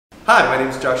Hi, my name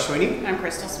is Josh Sweeney. I'm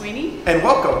Crystal Sweeney. And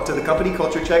welcome to the Company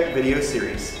Culture Check video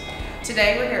series.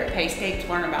 Today we're here at Payscape to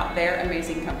learn about their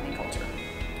amazing company culture.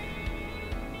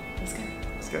 Let's go.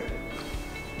 Let's go.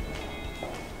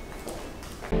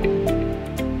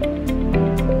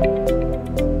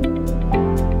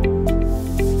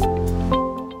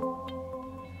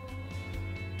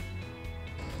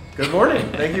 Good morning.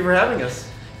 Thank you for having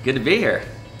us. Good to be here.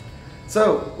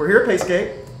 So, we're here at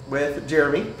Payscape with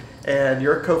Jeremy, and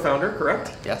you're a co-founder,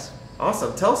 correct? Yes.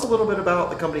 Awesome. Tell us a little bit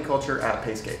about the company culture at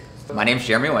Payscape. My name's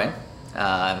Jeremy Wayne.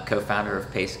 I'm co-founder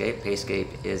of Payscape.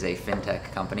 Payscape is a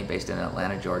fintech company based in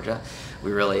Atlanta, Georgia.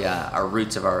 We really, our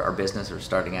roots of our business are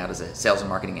starting out as a sales and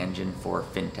marketing engine for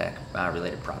fintech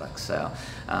related products. So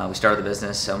we started the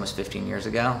business almost 15 years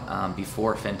ago,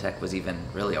 before fintech was even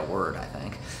really a word, I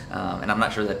think. And I'm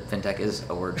not sure that fintech is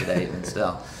a word today even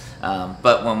still.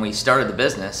 But when we started the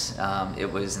business,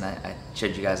 it was, and I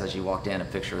showed you guys as you walked in a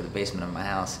picture of the basement of my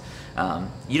house.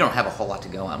 You don't have a whole lot to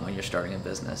go on when you're starting a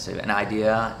business. So an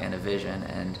idea and a vision,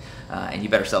 and you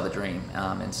better sell the dream.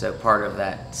 And so part of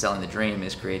that selling the dream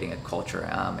is creating a culture,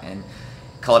 and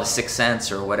call it a sixth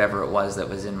sense or whatever it was that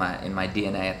was in my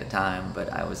DNA at the time.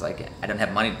 But I was like, I don't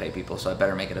have money to pay people, so I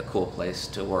better make it a cool place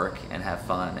to work and have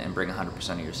fun and bring 100%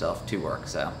 of yourself to work.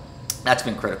 So that's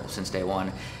been critical since day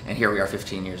one, and here we are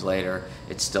 15 years later.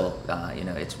 It's still,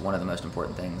 it's one of the most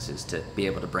important things is to be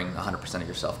able to bring 100% of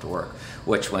yourself to work,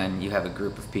 which when you have a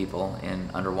group of people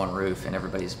under one roof and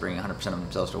everybody's bringing 100% of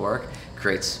themselves to work,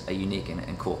 creates a unique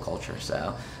and cool culture.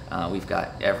 So we've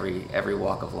got every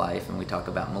walk of life, and we talk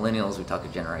about millennials, we talk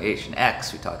about Generation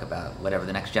X, we talk about whatever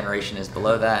the next generation is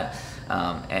below that.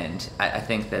 And I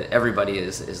think that everybody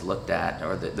is looked at,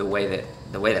 or the way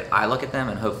that I look at them,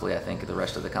 and hopefully I think the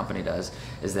rest of the company does,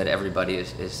 is that everybody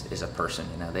is a person.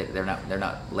 They're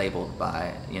not labeled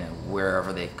by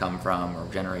wherever they've come from or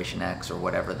Generation X or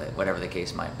whatever the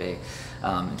case might be.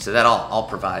 So that all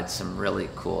provides some really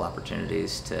cool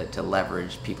opportunities to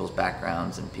leverage people's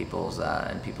backgrounds and people's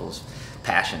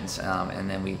passions, and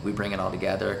then we bring it all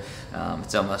together.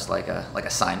 It's almost like a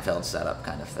Seinfeld setup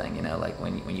kind of thing, like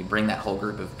when you bring that whole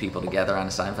group of people together on a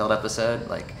Seinfeld episode,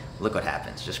 like look what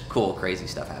happens. Just cool, crazy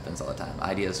stuff happens all the time.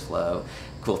 Ideas flow,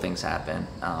 cool things happen,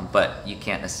 but you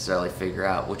can't necessarily figure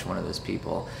out which one of those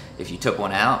people, if you took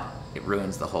one out, it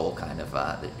ruins the whole kind of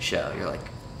the show. You're like,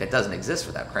 that doesn't exist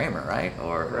without Kramer, right?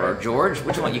 Or George,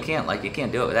 which one? You can't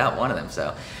do it without one of them.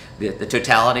 So the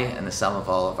totality and the sum of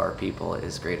all of our people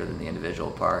is greater than the individual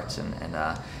parts, and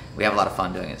we have a lot of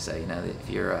fun doing it. So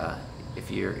if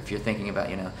you're thinking about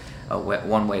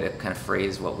one way to kind of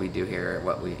phrase what we do here,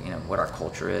 what our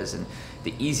culture is, and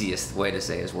the easiest way to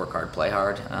say is work hard, play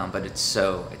hard, but it's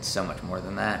so much more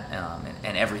than that,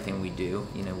 and everything we do,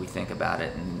 we think about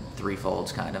it in three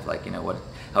folds, kind of like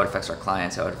how it affects our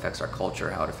clients, how it affects our culture,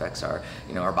 how it affects our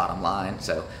our bottom line.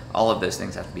 So all of those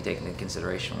things have to be taken into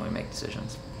consideration when we make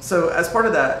decisions. So as part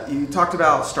of that, you talked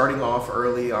about starting off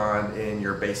early on in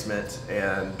your basement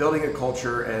and building a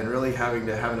culture and really having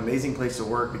to have an amazing place to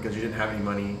work because you didn't have any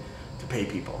money to pay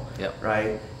people. Yep.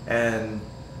 Right? And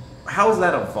how has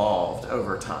that evolved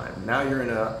over time? Now you're in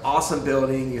an awesome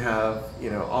building. You have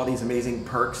all these amazing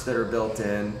perks that are built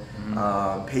in. Mm-hmm.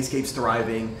 Payscape's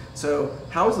thriving. So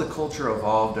how has the culture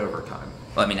evolved over time?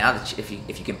 Well, I mean, now that if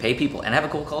you can pay people and have a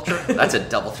cool culture, that's a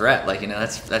double threat. Like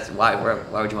that's why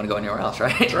would you want to go anywhere else,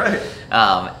 right? Right.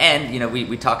 And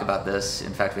we talk about this.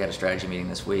 In fact, we had a strategy meeting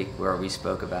this week where we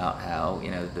spoke about how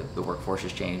the workforce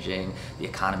is changing, the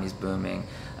economy's booming.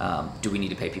 Do we need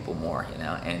to pay people more?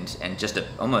 And just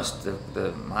almost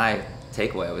my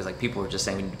takeaway was like people were just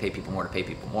saying we need to pay people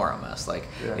more almost like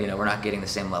we're not getting the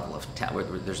same level of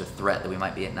talent. There's a threat that we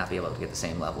might not be able to get the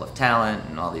same level of talent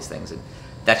and all these things, and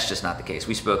that's just not the case.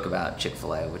 We spoke about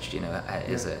Chick-fil-A, which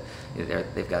is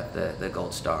they've got the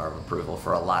gold star of approval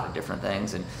for a lot of different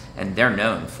things, and they're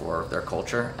known for their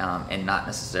culture, and not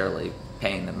necessarily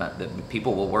paying them. The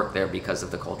people will work there because of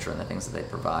the culture and the things that they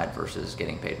provide versus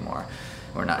getting paid more.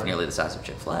 We're not nearly the size of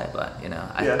Chick-fil-A, but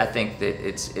I think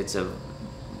that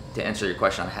to answer your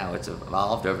question on how it's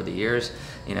evolved over the years,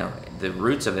 the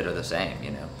roots of it are the same.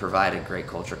 Provide a great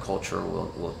culture. Culture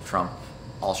will trump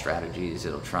all strategies.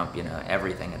 It'll trump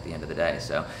everything at the end of the day.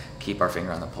 So keep our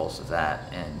finger on the pulse of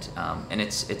that, and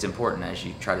it's important as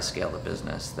you try to scale the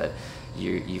business that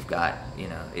you've got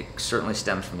it certainly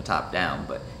stems from the top down,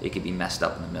 but it could be messed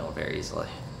up in the middle very easily.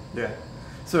 Yeah.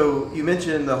 So you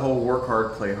mentioned the whole work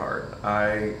hard, play hard.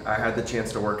 I had the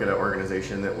chance to work at an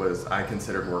organization that I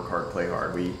considered work hard, play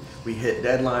hard. We hit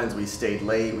deadlines, we stayed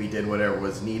late, we did whatever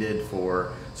was needed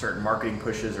for certain marketing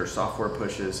pushes or software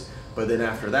pushes. But then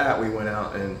after that, we went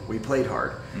out and we played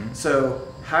hard. Mm-hmm. So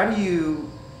how do you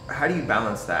how do you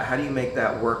balance that? How do you make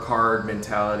that work hard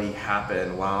mentality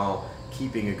happen while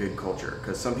keeping a good culture?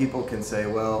 Because some people can say,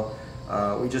 well,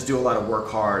 we just do a lot of work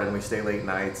hard and we stay late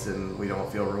nights and we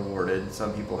don't feel rewarded.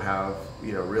 Some people have,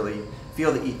 really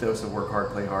feel the ethos of work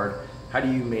hard, play hard. How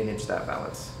do you manage that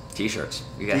balance? T-shirts.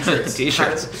 You got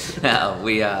T-shirts.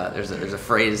 There's a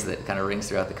phrase that kind of rings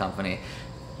throughout the company.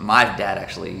 My dad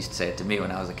actually used to say it to me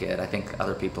when I was a kid. I think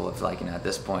other people have, at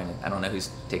this point, I don't know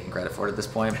who's taking credit for it at this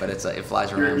point, but it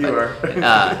flies around. You are.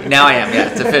 Now I am.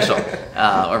 Yeah, it's official.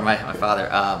 Or my father.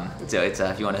 So it's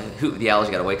if you want to hoot the owls,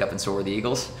 you got to wake up and soar with the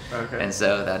eagles. Okay. And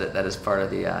so that is part of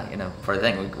the part of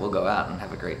the thing. We'll go out and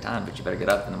have a great time, but you better get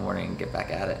up in the morning and get back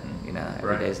at it. And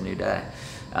every day is a new day.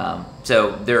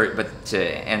 But to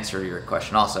answer your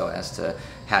question also as to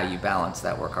how you balance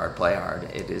that work hard, play hard,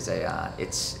 it's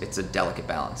a delicate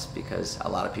balance, because a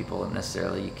lot of people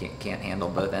necessarily you can't handle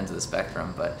both ends of the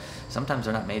spectrum, but sometimes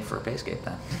they're not made for a Payscape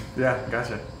then. Yeah,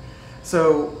 gotcha.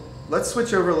 So let's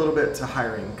switch over a little bit to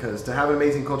hiring, because to have an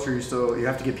amazing culture, you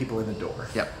have to get people in the door.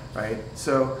 Yep. Right.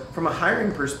 So from a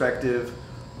hiring perspective,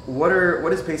 what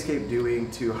is Payscape doing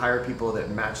to hire people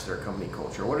that match their company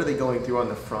culture? What are they going through on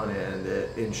the front end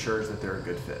that ensures that they're a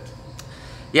good fit?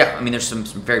 Yeah, there's some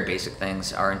very basic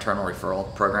things. Our internal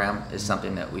referral program is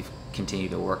something that we've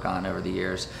continued to work on over the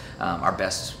years. Our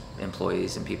best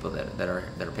employees and people that are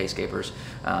Payscapers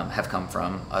have come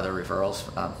from other referrals,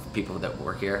 people that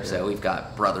work here. Yeah. So we've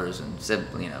got brothers and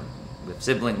with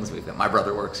siblings. We've got my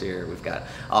brother works here. We've got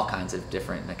all kinds of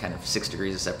different kind of 6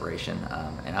 degrees of separation.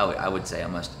 And I would say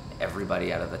almost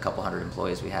everybody out of the couple hundred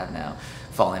employees we have now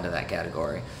fall into that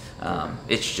category.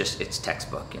 It's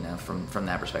textbook, from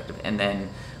that perspective. And then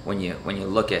when you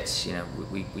look at,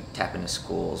 we tap into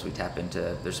schools,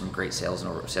 there's some great sales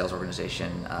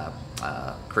organization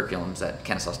curriculums that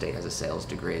Kennesaw State has a sales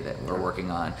degree that we're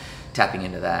working on, tapping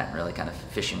into that and really kind of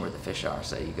fishing where the fish are.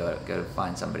 So you go to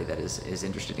find somebody that is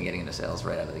interested in getting into sales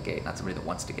right out of the gate, not somebody that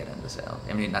wants to get into sales.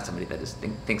 Not somebody that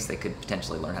thinks they could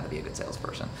potentially learn how to be a good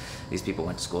salesperson. These people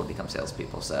went to school to become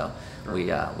salespeople, so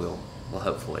we'll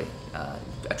hopefully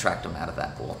attract them out of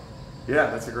that pool. Yeah,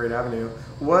 that's a great avenue.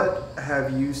 What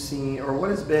have you seen, or what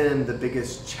has been the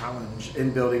biggest challenge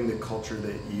in building the culture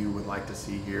that you would like to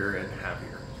see here and have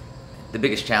here? The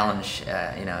biggest challenge,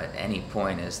 at any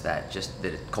point is that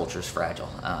culture is fragile,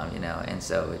 and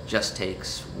so it just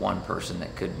takes one person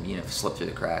that could, slip through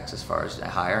the cracks as far as a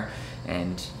hire,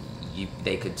 and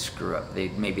they could screw up.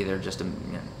 They're just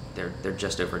they're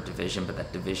just over a division, but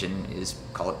that division is,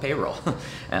 call it payroll.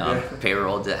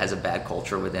 Payroll has a bad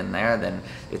culture within there, then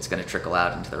it's going to trickle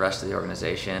out into the rest of the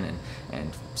organization,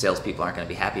 and salespeople aren't going to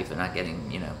be happy if they're not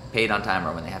getting paid on time,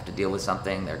 or when they have to deal with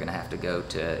something, they're going to have to go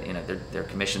to their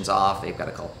commission's off. They've got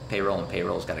to call payroll, and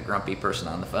payroll's got a grumpy person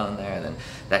on the phone there. Then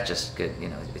that just could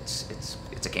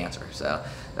it's a cancer. So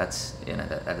that's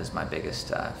that is my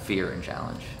biggest fear and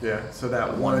challenge. Yeah. So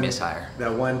that one mishire,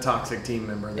 that one toxic team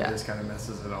member that just kind of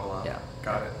messes it all up. Yeah.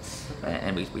 Got it.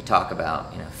 And we talk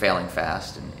about failing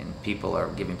fast, and people are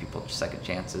giving people second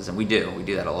chances, and we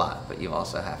do that a lot. But you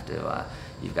also have to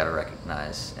you've got to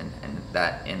recognize, and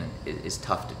that is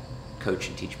tough to coach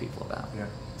and teach people about. Yeah.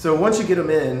 So once you get them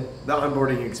in, the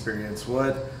onboarding experience,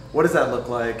 what does that look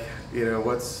like?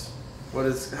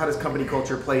 How does company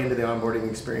culture play into the onboarding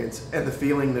experience and the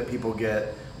feeling that people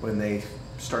get when they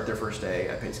start their first day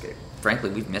at Payscape?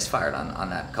 Frankly, we've misfired on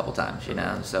that a couple times,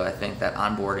 So I think that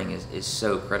onboarding is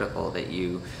so critical that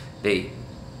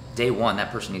day one,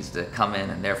 that person needs to come in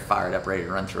and they're fired up, ready to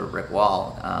run through a brick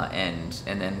wall, and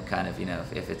then kind of,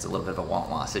 if it's a little bit of a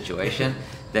wah-wah situation,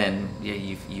 then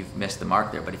you've missed the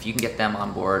mark there. But if you can get them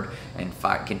on board and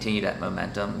continue that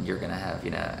momentum, you're going to have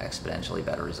exponentially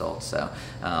better results. So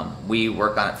we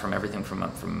work on it from everything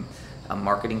from a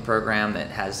marketing program that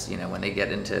has, when they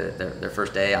get into their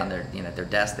first day on their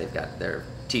desk, they've got their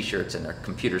T-shirts and their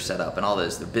computer set up and all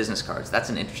those, their business cards. That's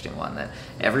an interesting one that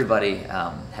everybody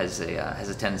has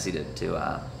a tendency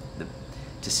to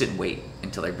sit and wait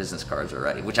until their business cards are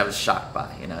ready, which I was shocked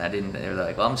by. They're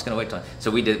like, well, I'm just going to wait till.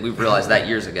 So we realized that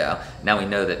years ago. Now we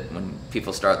know that when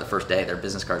people start the first day, their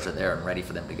business cards are there and ready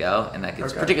for them to go, and that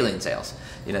gives, particularly in sales,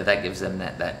 that gives them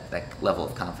that level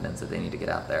of confidence that they need to get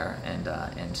out there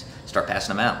and start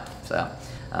passing them out. So.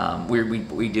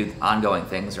 We do ongoing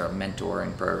things, or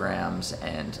mentoring programs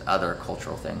and other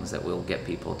cultural things that will get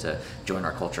people to join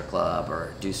our culture club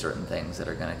or do certain things that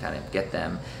are going to kind of get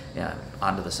them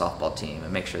onto the softball team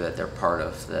and make sure that they're part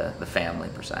of the family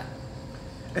per se.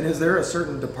 And is there a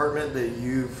certain department that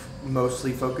you've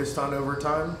mostly focused on over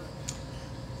time?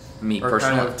 Me or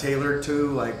personally? Kind of tailored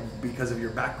to, because of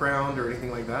your background or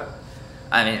anything like that?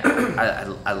 I mean,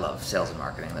 I love sales and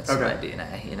marketing. That's Okay. my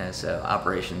DNA, you know. So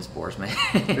operations bores me.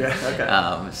 Yeah,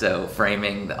 okay. So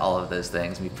framing, all of those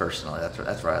things. Me personally,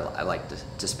 that's where I like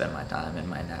to spend my time, in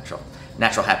my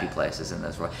natural happy places in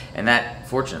those. And that,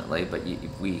 fortunately, but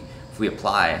if we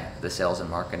apply the sales and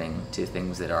marketing to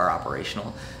things that are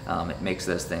operational, it makes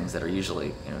those things that are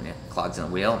usually, you know, clogs in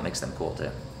the wheel, it makes them cool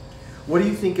too. What do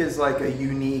you think is like a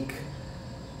unique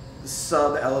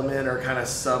sub-element or kind of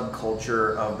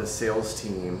subculture of the sales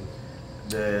team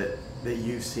that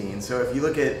you've seen? So if you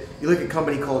look at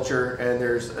company culture, and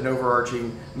there's an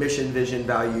overarching mission, vision,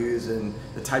 values, and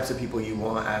the types of people you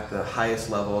want at the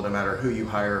highest level, no matter who you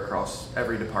hire across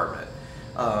every department.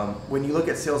 When you look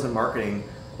at sales and marketing,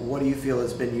 what do you feel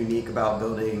has been unique about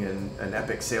building an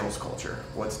epic sales culture?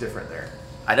 What's different there?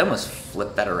 I'd almost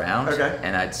flip that around, Okay.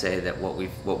 and I'd say that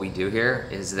what we do here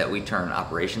is that we turn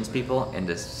operations people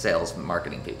into sales and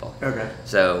marketing people. Okay.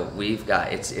 So we've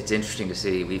got, it's interesting to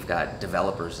see, we've got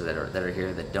developers that are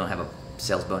here that don't have a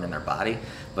sales bone in their body,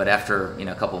 but after, you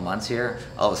know, a couple of months here,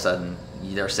 all of a sudden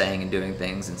they're saying and doing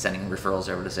things and sending referrals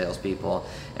over to salespeople,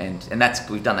 and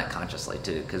we've done that consciously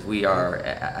too, because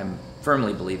I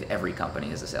firmly believe every company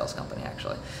is a sales company,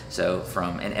 actually. So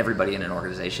and everybody in an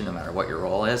organization, no matter what your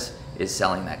role is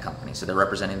selling that company. So they're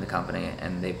representing the company,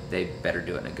 and they better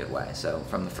do it in a good way. So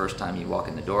from the first time you walk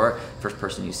in the door, first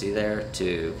person you see there,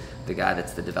 to the guy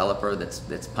that's the developer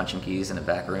that's punching keys in a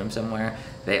back room somewhere,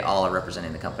 they all are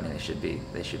representing the company. They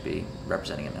should be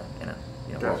representing in a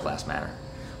Gotcha. world-class manner.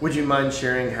 Would you mind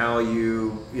sharing how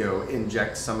you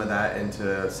inject some of that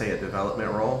into, say, a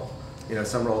development role? You know,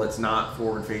 some role that's not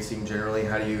forward-facing generally.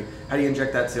 How do you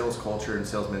inject that sales culture and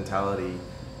sales mentality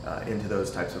into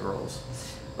those types of roles?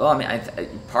 Well, I mean,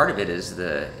 part of it is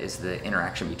the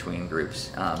interaction between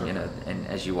groups. You know, and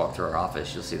as you walk through our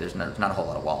office, you'll see there's not a whole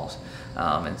lot of walls.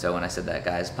 And so when I said that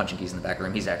guy's punching keys in the back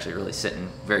room, he's actually really sitting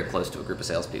very close to a group of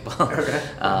salespeople. Okay.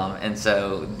 And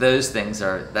so those things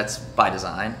that's by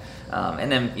design.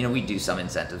 And then, you know, we do some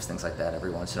incentives, things like that,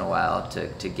 every once in a while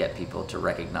to get people to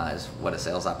recognize what a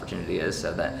sales opportunity is,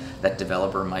 so that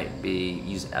developer might be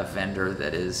using a vendor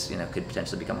that is, you know, could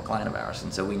potentially become a client of ours.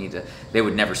 And so they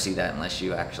would never see that unless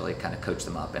you actually kind of coach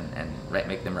them up and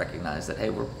make them recognize that, hey,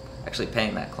 we're actually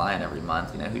paying that client every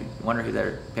month. You know, wonder who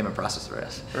their payment processor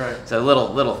is. Right. So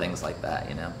little things like that,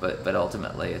 you know. But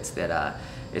ultimately, it's the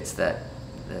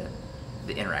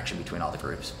interaction between all the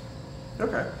groups.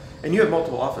 Okay. And you have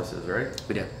multiple offices, right?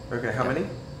 We do. Okay. How many?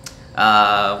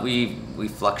 We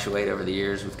fluctuate over the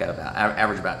years. We've got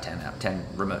average about 10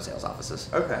 remote sales offices.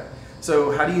 Okay.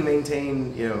 So how do you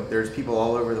maintain, there's people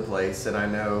all over the place, and I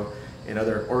know in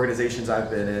other organizations I've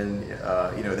been in,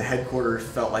 the headquarters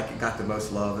felt like it got the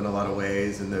most love in a lot of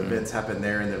ways, and the events happen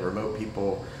there, and then remote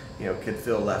people, could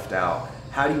feel left out.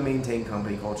 How do you maintain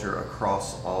company culture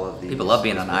across all of these? People love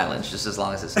being on islands, just as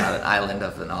long as it's not an island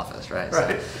of an office, right?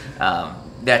 Right. So,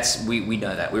 we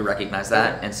know that, we recognize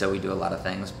that, and so we do a lot of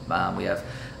things. We have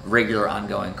regular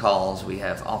ongoing calls. We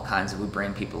have all kinds we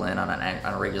bring people in on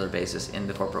a regular basis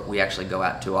into corporate. We actually go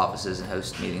out to offices and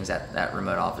host meetings at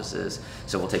remote offices.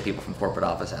 So we'll take people from corporate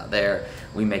office out there.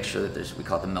 We make sure that we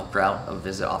call it the milk route of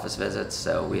office visits.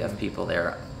 So we have people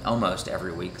there almost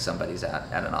every week. Somebody's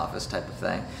at an office type of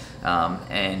thing.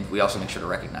 And we also make sure to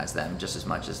recognize them just as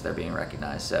much as they're being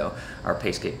recognized. So our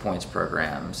Payscape points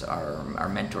programs, our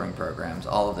mentoring programs,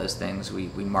 all of those things we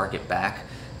market back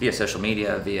via social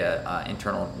media, via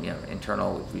internal we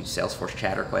use Salesforce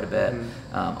chatter quite a bit.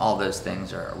 All those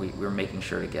things we're making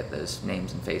sure to get those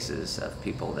names and faces of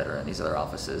people that are in these other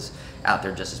offices out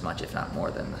there just as much, if not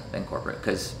more, than corporate,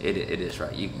 because it is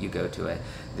right. You go to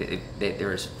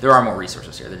there are more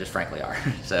resources here. There just frankly are.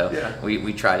 So yeah.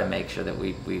 we try to make sure that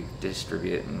we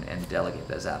distribute and delegate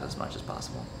those out as much as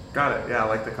possible. Got it. Yeah, I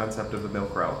like the concept of the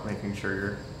milk route, making sure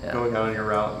you're going out on your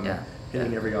route and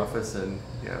hitting every office and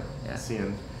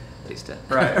seeing. At least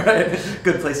right.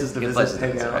 Good places to Good visit, places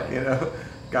hang to out. visit,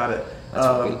 Got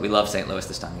it. We love St. Louis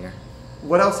this time of year.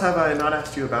 What else have I not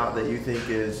asked you about that you think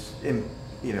is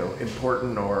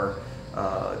important or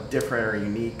different or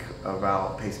unique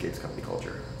about Payscape's company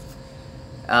culture?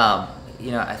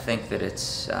 I think that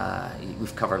it's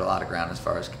we've covered a lot of ground as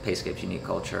far as Payscape's unique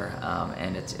culture,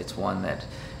 and it's one that,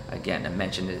 again, I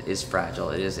mentioned it is fragile.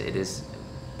 It is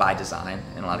by design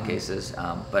in a lot of cases,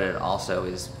 but it also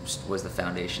was the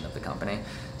foundation of the company.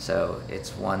 So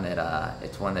it's one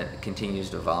that continues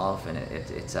to evolve, and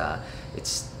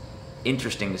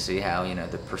interesting to see how, you know,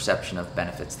 the perception of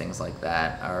benefits, things like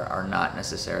that, are not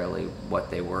necessarily what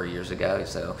they were years ago.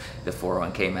 So the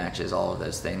 401k matches, all of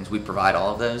those things, we provide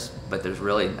all of those, but there's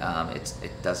really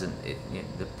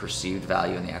the perceived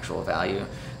value and the actual value,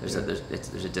 there's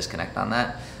a disconnect on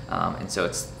that. And so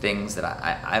it's things that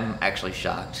I'm actually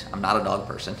shocked. I'm not a dog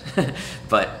person,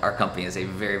 but our company is a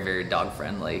very, very dog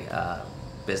friendly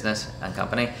business and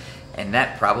company. And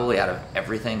that probably out of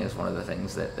everything is one of the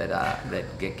things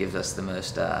that gives us the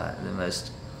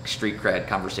most street cred,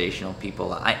 conversational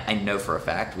people. I know for a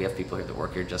fact we have people here that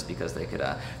work here just because they could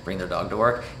bring their dog to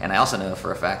work, and I also know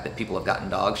for a fact that people have gotten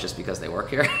dogs just because they work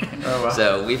here. Oh, wow.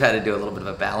 So we've had to do a little bit of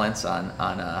a balance on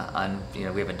you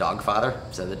know, we have a dog father,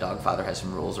 so the dog father has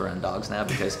some rules around dogs now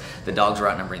because the dogs are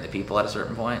outnumbering the people at a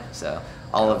certain point. So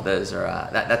all of those are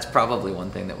that's probably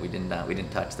one thing that we didn't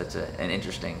touch. That's an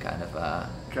interesting kind of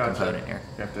component here.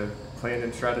 You have to plan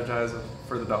and strategize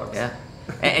for the dogs. Yeah.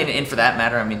 And for that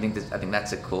matter, I mean, I think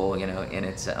that's a cool, you know, in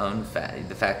its own fact,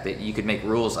 the fact that you could make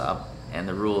rules up, and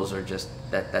the rules are just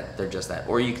that they're just that.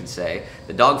 Or you can say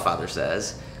the dog father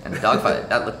says, and the dog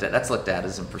father that's looked at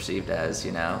as and perceived as,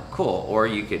 you know, cool. Or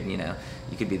you could, you know,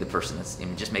 you could be the person that's, you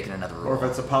know, just making another rule. Or if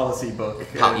it's a policy book,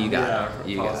 you got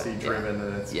it. Policy driven, yeah.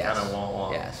 and it's Yes. kind of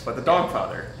wah-wah. Yes. But the dog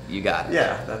father, you got it.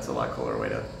 yeah, that's a lot cooler way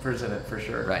to present it for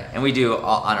sure. Right, and we do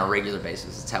on a regular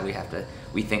basis. It's how we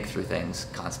think through things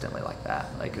constantly like that.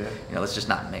 Like, Yeah. you know, let's just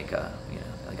not make a, you know,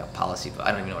 like a policy book.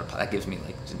 I don't even know what that gives me,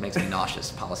 like, it makes me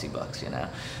nauseous, policy books, you know.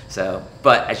 So,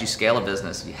 but as you scale a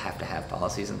business, you have to have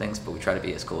policies and things, but we try to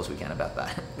be as cool as we can about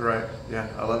that. Right. Yeah,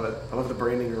 I love it. I love the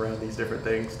branding around these different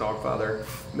things: dog father,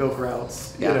 milk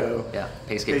routes, Yeah. you know, Yeah.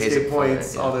 Payscape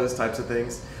points, yeah. all those types of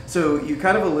things. So you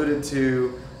kind of alluded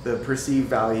to the perceived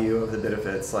value of the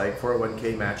benefits, like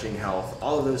 401k matching, health.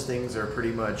 All of those things are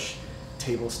pretty much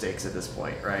table stakes at this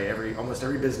point, right? Almost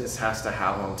every business has to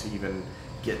have them to even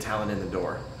get talent in the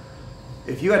door.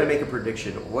 If you had to make a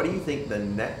prediction, what do you think the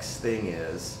next thing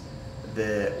is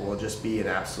that will just be an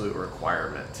absolute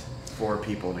requirement for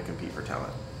people to compete for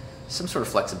talent? Some sort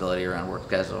of flexibility around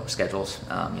work schedules,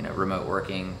 you know, remote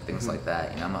working, things like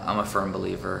that. You know, I'm a firm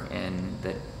believer in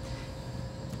that.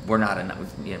 We're not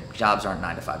you know, jobs aren't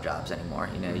 9-to-5 jobs anymore.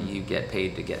 You know, you get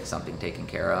paid to get something taken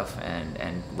care of,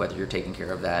 and whether you're taking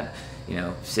care of that, you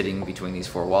know, sitting between these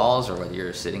four walls, or whether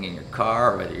you're sitting in your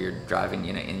car, or whether you're driving,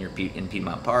 you know, in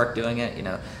Piedmont Park doing it, you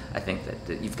know, I think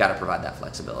that you've got to provide that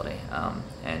flexibility,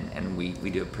 and we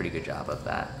do a pretty good job of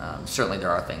that. Certainly, there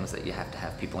are things that you have to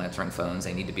have people answering phones;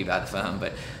 they need to be by the phone.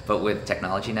 But with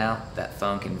technology now, that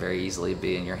phone can very easily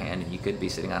be in your hand, and you could be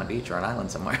sitting on a beach or an island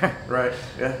somewhere. Right.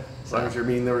 Yeah. As long as you're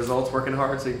meeting the results, working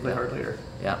hard, so you can play hard later.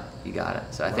 Yeah, you got it.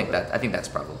 So I think that's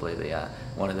probably the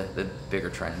one of the bigger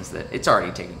trends that it's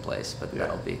already taking place, but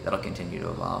that'll continue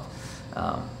to evolve.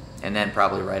 And then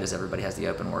probably right as everybody has the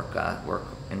open work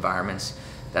environments,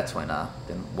 that's when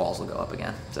then walls will go up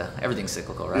again. So everything's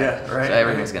cyclical, right? Yeah, right. So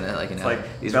everything's gonna, like, you know,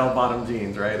 it's like bell-bottom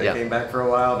jeans, right? They came back for a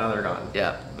while, now they're gone.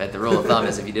 Yeah, but the rule of thumb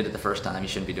is if you did it the first time, you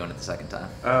shouldn't be doing it the second time.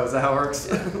 Oh, is that how it works?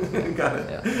 Yeah. Got it.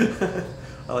 Yeah.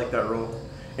 I like that rule.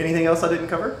 Anything else I didn't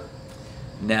cover?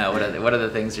 No. What other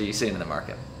things are you seeing in the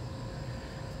market?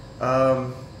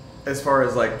 As far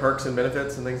as like perks and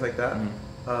benefits and things like that. Mm-hmm.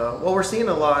 Well, we're seeing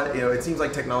a lot. You know, it seems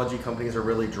like technology companies are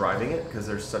really driving it because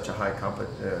there's such a high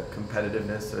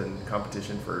competitiveness and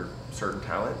competition for certain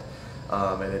talent,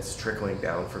 and it's trickling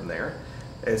down from there.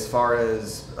 As far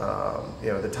as you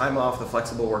know, the time off, the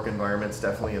flexible work environment's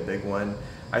definitely a big one.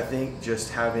 I think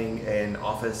just having an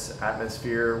office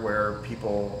atmosphere where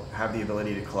people have the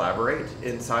ability to collaborate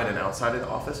inside and outside of the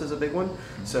office is a big one.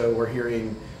 Mm-hmm. So we're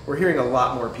hearing a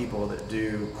lot more people that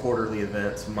do quarterly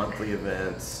events, monthly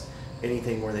events,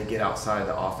 anything where they get outside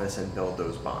the office and build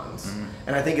those bonds. Mm-hmm.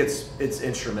 And I think it's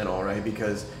instrumental, right?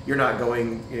 Because you're not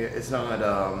going, it's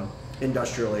not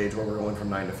industrial age where we're going from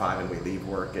 9 to 5 and we leave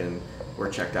work and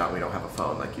we're checked out and we don't have a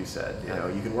phone, like you said. You know,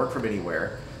 you can work from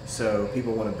anywhere. So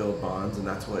people want to build bonds, and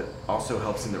that's what also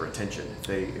helps in the retention.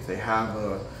 If they have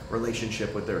a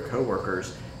relationship with their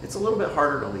coworkers, it's a little bit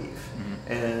harder to leave.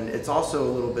 Mm-hmm. And it's also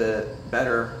a little bit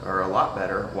better, or a lot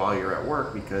better, while you're at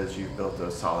work because you've built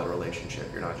a solid relationship.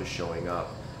 You're not just showing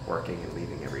up, working, and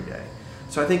leaving every day.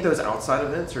 So I think those outside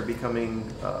events are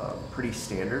becoming pretty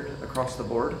standard across the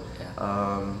board.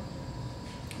 Yeah.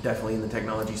 Definitely in the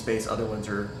technology space.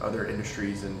 Other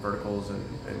industries and verticals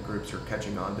and groups are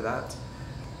catching on to that.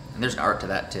 And there's an art to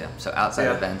that too. So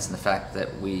outside events, and the fact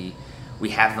that we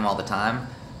have them all the time,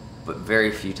 but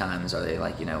very few times are they,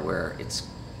 like, you know, where it's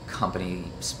company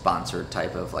sponsored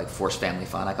type of, like, forced family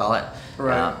fun, I call it.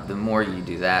 Right. The more you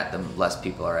do that, the less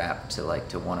people are apt to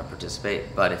want to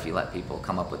participate. But if you let people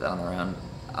come up with it on their own,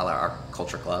 our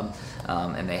culture club,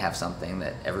 and they have something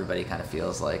that everybody kind of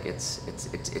feels like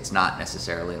it's not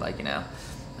necessarily like, you know,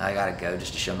 I gotta go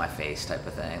just to show my face type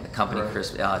of thing. The company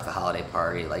Christmas, at the holiday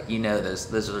party, like, you know,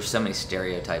 there's so many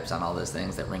stereotypes on all those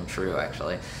things that ring true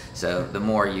actually. So the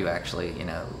more you actually, you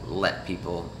know, let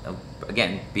people,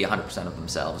 again, be 100% of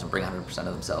themselves and bring 100% of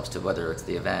themselves to whether it's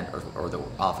the event or the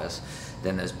office,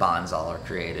 then those bonds all are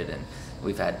created. And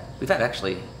we've had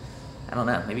actually, I don't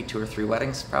know, maybe 2 or 3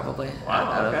 weddings probably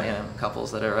out of, you know,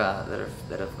 couples that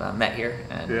have met here,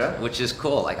 and which is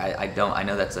cool. Like I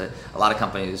know that's a lot of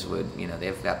companies would, you know,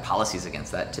 they've got policies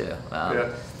against that too.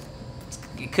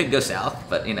 It could go south,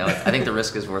 but you know, I think the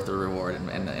risk is worth the reward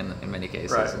in many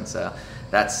cases, and so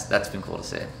that's been cool to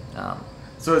see.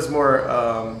 So it's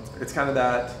more, it's kind of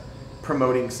that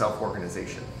promoting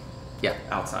self-organization.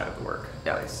 Outside of the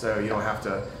workplace. So you don't have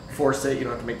to force it. You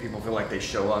don't have to make people feel like they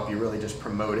show up. You really just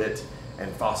promote it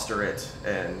and foster it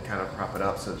and kind of prop it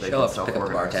up so that they can self-organize. Pick up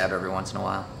the bar tab every once in a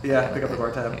while. Pick up the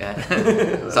bar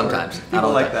tab. Sometimes.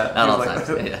 People like that. Not all the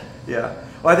time.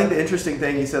 Well, I think the interesting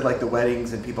thing, you said like the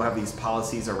weddings and people have these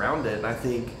policies around it. And I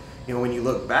think, you know, when you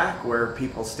look back where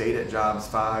people stayed at jobs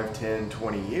 5, 10,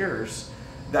 20 years,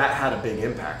 that had a big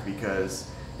impact because,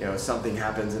 you know, something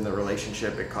happens in the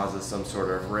relationship, it causes some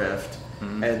sort of rift,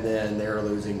 and then they're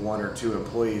losing 1 or 2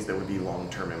 employees that would be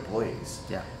long-term employees.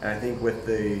 And I think with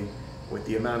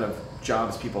the amount of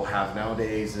jobs people have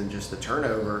nowadays and just the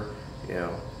turnover, you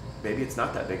know, maybe it's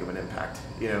not that big of an impact.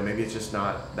 You know, maybe it's just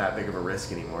not that big of a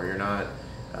risk anymore. You're not,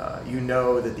 you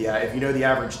know that if you know the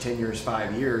average tenure is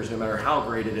 5 years, no matter how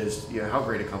great it is, you know, how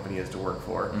great a company is to work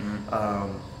for,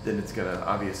 then it's going to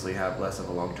obviously have less of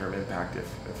a long-term impact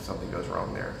if something goes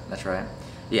wrong there. That's right.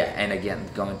 Yeah, and again,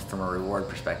 going from a reward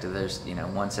perspective, there's, you know,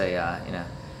 once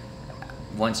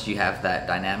you have that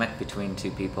dynamic between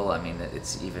 2 people, I mean,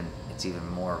 it's even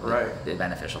more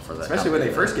beneficial for the especially company. when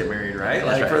they first get married, right?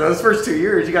 Like for those first 2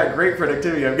 years, you got great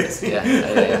productivity, I'm guessing.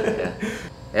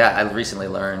 Yeah, I recently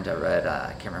learned, I read,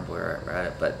 I can't remember where I read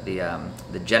it, but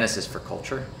the genesis for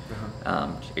culture.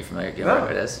 Are you familiar? Do you know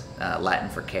what it is? Latin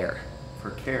for care. For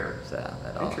care. So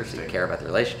that all, you care about the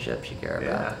relationships, you care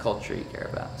about the culture, you care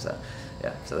about. So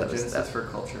that was genesis for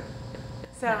culture.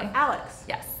 So Alex,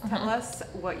 yes, tell us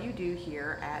what you do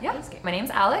here at Payscape. My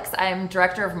name's Alex. I'm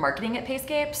director of marketing at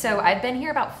Payscape. So I've been here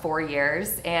about 4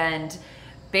 years and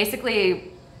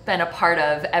basically been a part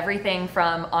of everything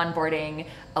from onboarding,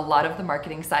 a lot of the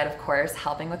marketing side, of course,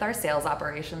 helping with our sales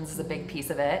operations is a big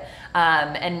piece of it.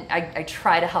 And I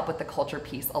try to help with the culture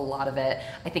piece, a lot of it.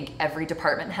 I think every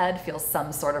department head feels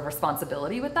some sort of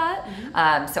responsibility with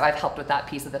that. So I've helped with that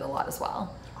piece of it a lot as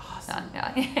well. Awesome.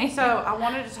 So I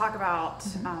wanted to talk about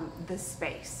the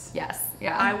space. Yes.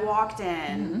 I walked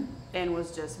in and was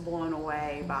just blown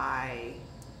away by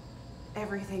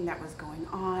everything that was going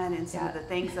on and some of the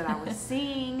things that I was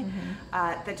seeing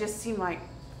that just seemed like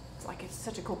it's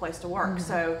such a cool place to work.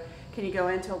 So can you go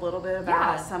into a little bit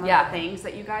about some of the things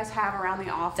that you guys have around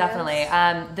the office? Definitely.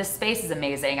 The space is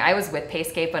amazing. I was with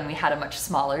Payscape when we had a much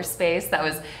smaller space that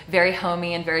was very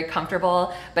homey and very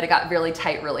comfortable, but it got really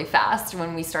tight really fast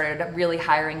when we started really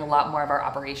hiring a lot more of our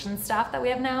operations staff that we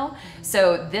have now.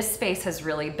 So this space has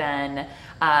really been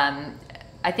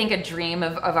I think a dream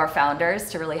of our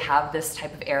founders to really have this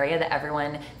type of area that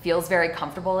everyone feels very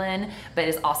comfortable in, but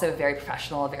is also very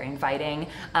professional, very inviting.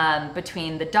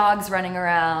 Between the dogs running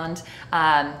around,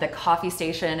 the coffee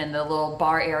station and the little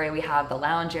bar area we have, the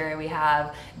lounge area we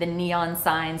have, the neon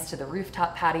signs to the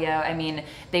rooftop patio. I mean,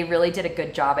 they really did a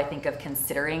good job, I think, of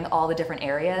considering all the different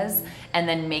areas and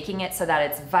then making it so that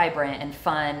it's vibrant and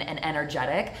fun and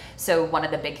energetic. So one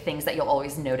of the big things that you'll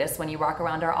always notice when you walk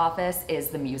around our office is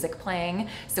the music playing.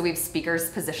 So we have speakers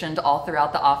positioned all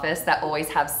throughout the office that always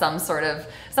have some sort of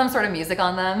music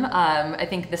on them. I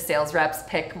think the sales reps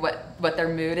pick what their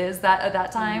mood is at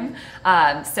that time.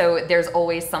 So there's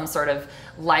always some sort of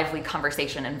lively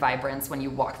conversation and vibrance when you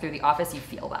walk through the office. You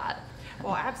feel that.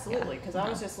 Well, absolutely, because I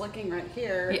was just looking right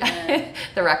here. And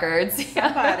the records.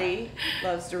 Somebody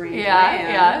loves Duran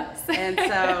Duran. And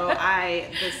so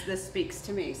this speaks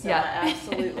to me. So I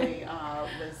absolutely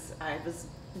was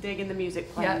digging the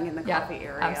music playing in the coffee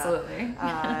area. Absolutely.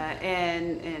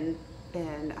 And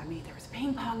I mean, there was a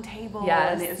ping pong table,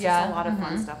 and it was just a lot of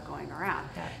fun stuff going around.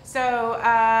 So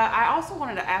I also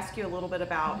wanted to ask you a little bit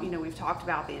about, we've talked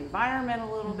about the environment a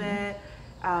little bit,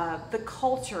 the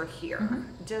culture here,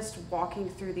 just walking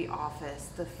through the office,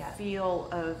 the feel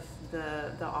of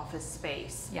the office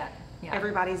space.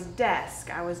 Everybody's desk,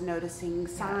 I was noticing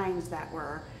signs that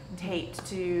were taped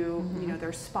to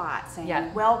their spot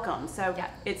saying welcome. So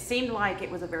it seemed like it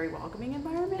was a very welcoming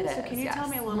environment. So can you tell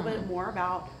me a little bit more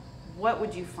about what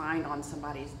would you find on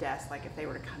somebody's desk, like if they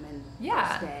were to come in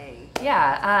first day?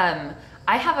 Yeah,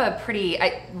 I have a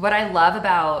what I love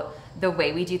about the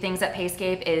way we do things at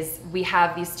Payscape is we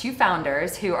have these two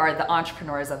founders who are the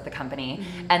entrepreneurs of the company,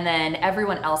 and then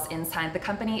everyone else inside the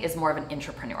company is more of an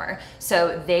intrapreneur.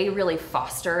 So they really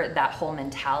foster that whole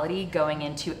mentality going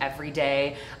into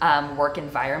everyday work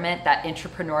environment, that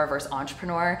intrapreneur versus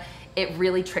entrepreneur. It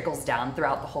really trickles down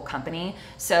throughout the whole company.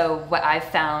 So what I've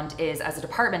found is, as a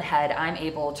department head, I'm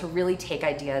able to really take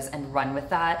ideas and run with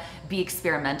that, be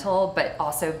experimental, but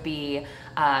also be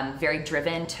very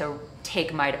driven to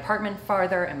take my department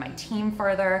farther and my team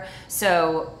further.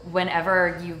 So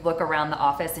whenever you look around the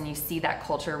office and you see that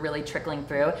culture really trickling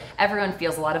through, everyone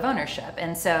feels a lot of ownership.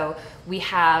 And so we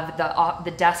have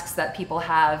the desks that people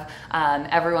have,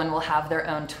 everyone will have their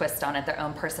own twist on it, their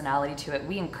own personality to it.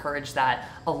 We encourage that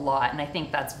a lot, and I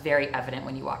think that's very evident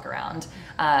when you walk around.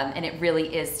 And it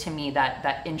really is, to me,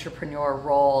 that intrapreneur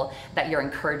role, that you're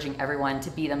encouraging everyone to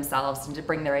be themselves and to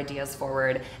bring their ideas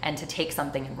forward and to take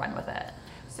something and run with it.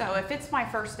 So if it's my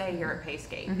first day here at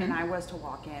Payscape and I was to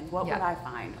walk in, what would I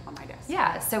find on my desk?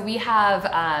 Yeah, so we have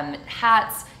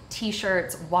hats,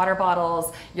 t-shirts, water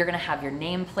bottles. You're gonna have your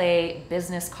nameplate,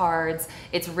 business cards.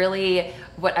 It's really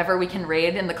whatever we can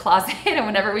raid in the closet and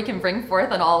whenever we can bring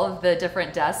forth on all of the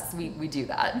different desks, we do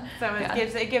that. So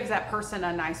it gives that person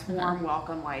a nice warm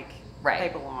welcome, like they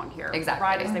belong here. Exactly.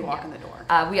 Right as they walk in the door.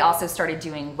 We also started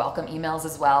doing welcome emails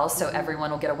as well. So everyone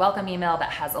will get a welcome email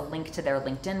that has a link to their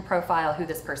LinkedIn profile, who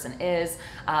this person is,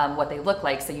 what they look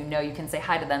like, so you know you can say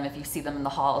hi to them if you see them in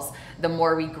the halls. The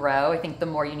more we grow, I think the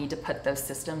more you need to put those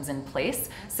systems in place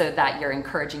so that you're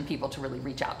encouraging people to really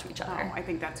reach out to each other. Oh, I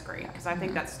think that's great, because I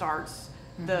think that starts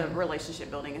the relationship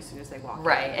building as soon as they walk in.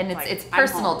 Right, and it's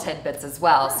personal tidbits as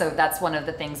well. So that's one of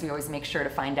the things we always make sure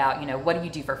to find out, what do you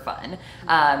do for fun?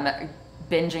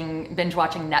 Binge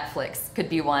watching Netflix could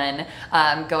be one,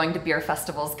 going to beer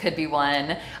festivals could be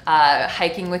one,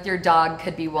 hiking with your dog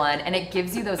could be one, and it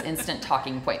gives you those instant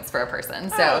talking points for a person.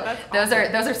 So those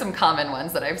are some common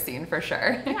ones that I've seen for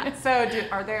sure. Yeah. So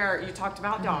you talked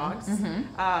about dogs.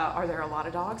 Are there a lot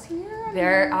of dogs here?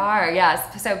 There are,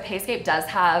 yes. So Payscape does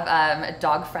have a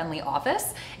dog-friendly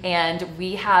office, and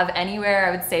we have anywhere,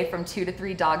 I would say, from 2 to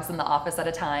 3 dogs in the office at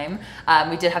a time.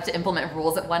 We did have to implement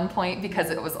rules at one point because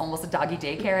it was almost a doggy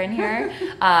daycare in here,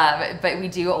 but we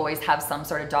do always have some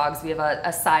sort of dogs. We have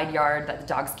a side yard that the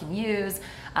dogs can use.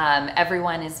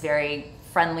 Everyone is very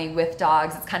friendly with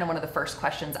dogs. It's kind of one of the first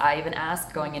questions I even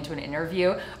ask going into an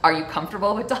interview. Are you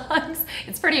comfortable with dogs?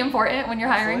 It's pretty important when you're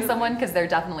hiring someone, because they're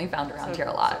definitely found around here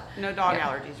a lot. So no dog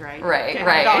allergies, right? Right,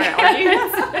 right. Dog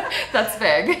allergies. That's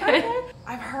big. Okay.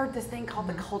 I've heard this thing called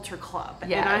the Culture Club,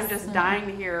 and I'm just dying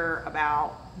to hear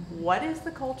about what is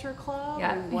the Culture Club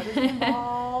and what is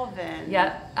involved.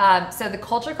 And so the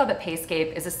Culture Club at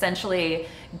Payscape is essentially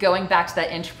going back to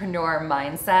that entrepreneur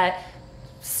mindset,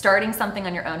 starting something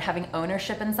on your own, having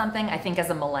ownership in something. I think as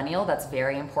a millennial, that's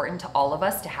very important to all of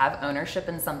us, to have ownership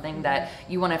in something that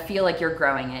you want to feel like you're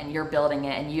growing it and you're building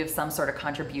it and you have some sort of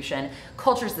contribution.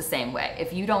 Culture's the same way.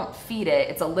 If you don't feed it,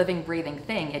 it's a living, breathing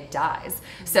thing, it dies.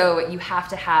 So you have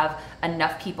to have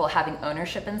enough people having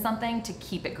ownership in something to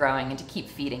keep it growing and to keep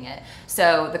feeding it.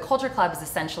 So the Culture Club is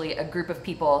essentially a group of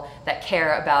people that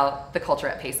care about the culture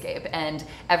at Payscape, and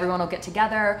everyone will get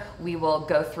together. We will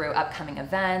go through upcoming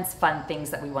events, fun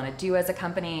things that we want to do as a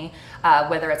company,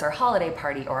 whether it's our holiday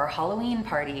party or our Halloween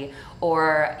party,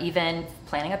 or even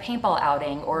planning a paintball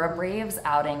outing or a Braves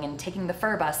outing and taking the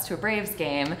fur bus to a Braves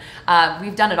game.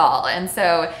 We've done it all. And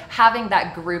so having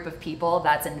that group of people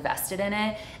that's invested in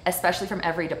it, especially from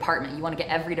every department, you want to get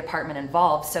every department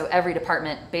involved. So every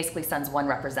department basically sends one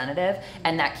representative,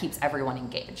 and that keeps everyone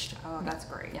engaged. Oh, that's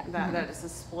great. Yeah. That is a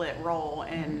split role,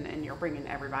 and you're bringing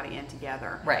everybody in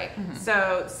together. Right.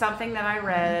 So something that I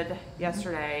read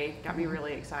yesterday got me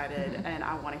really excited, and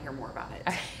I want to hear more about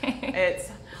it.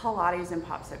 It's Pilates and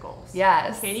popsicles.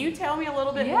 Yes. Can you tell me a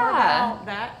little bit more about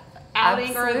that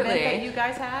outing or event that you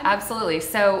guys had? Absolutely.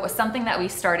 So something that we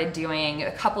started doing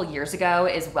a couple years ago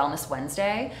is Wellness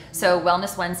Wednesday. So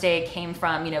Wellness Wednesday came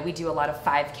from, we do a lot of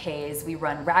 5Ks. We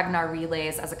run Ragnar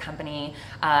relays as a company.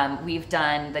 We've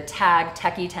done the Tag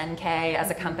Techie 10K as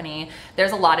a company.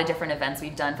 There's a lot of different events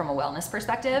we've done from a wellness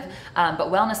perspective. But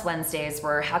Wellness Wednesdays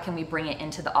were, how can we bring it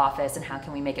into the office and how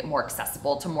can we make it more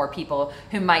accessible to more people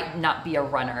who might not be a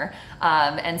runner?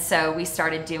 And so we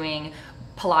started doing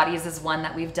Pilates is one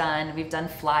that we've done. We've done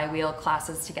flywheel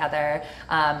classes together,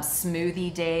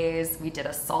 smoothie days. We did a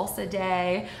salsa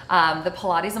day. The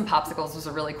Pilates and popsicles was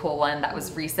a really cool one that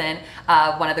was recent.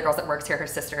 One of the girls that works here, her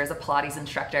sister is a Pilates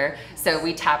instructor. So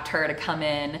we tapped her to come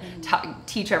in,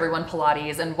 teach everyone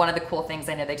Pilates. And one of the cool things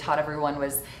I know they taught everyone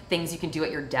was things you can do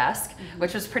at your desk,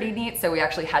 which was pretty neat. So we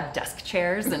actually had desk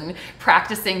chairs and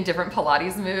practicing different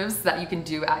Pilates moves that you can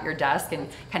do at your desk and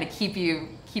kind of keep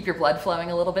your blood flowing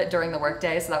a little bit during the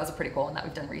workday. So that was a pretty cool one that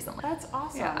we've done recently. That's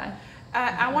awesome. Yeah.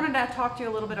 I wanted to talk to you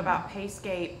a little bit about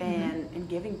Payscape and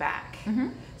giving back.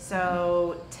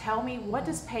 So tell me, what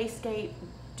does Payscape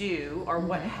do, or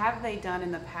what have they done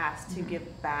in the past to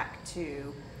give back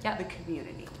to the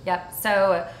community? Yep.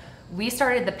 So we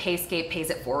started the Payscape Pays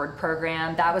It Forward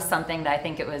program. That was something that I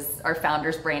think it was our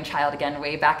founder's brainchild again,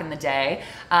 way back in the day.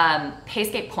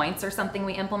 Payscape Points are something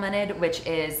we implemented, which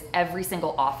is every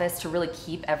single office to really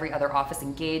keep every other office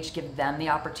engaged, give them the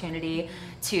opportunity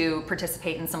to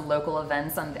participate in some local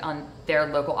events on their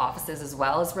local offices as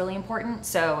well is really important.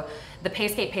 So the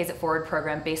Payscape Pays It Forward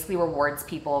program basically rewards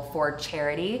people for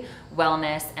charity,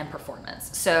 wellness, and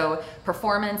performance. So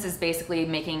performance is basically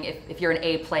making, if you're an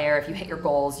A player, if you hit your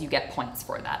goals, you get points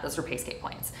for that. Those are Payscape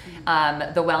points.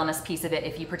 The wellness piece of it,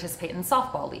 if you participate in the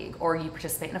softball league or you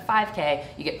participate in a 5K,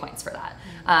 you get points for that.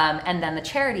 And then the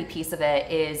charity piece of it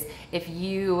is if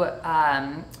you,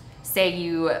 say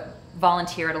you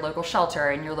volunteer at a local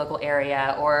shelter in your local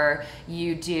area, or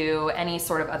you do any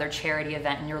sort of other charity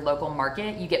event in your local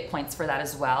market, you get points for that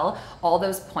as well. All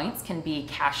those points can be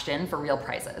cashed in for real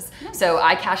prizes. So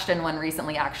I cashed in one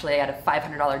recently, actually. I had a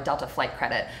 $500 Delta flight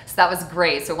credit. So that was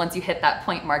great. So once you hit that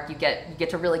point mark, you get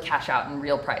to really cash out in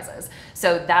real prizes.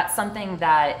 So that's something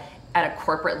that at a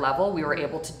corporate level we were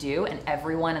able to do, and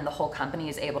everyone in the whole company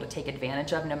is able to take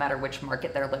advantage of, no matter which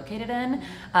market they're located in.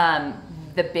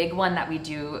 The big one that we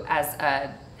do as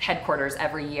a headquarters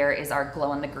every year is our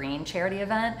Glow in the Green charity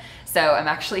event. So I'm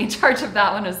actually in charge of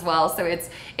that one as well. So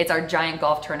it's our giant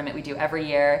golf tournament we do every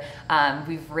year.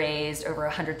 We've raised over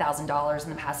 $100,000 in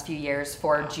the past few years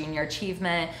for Junior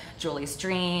Achievement, Julie's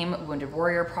Dream, Wounded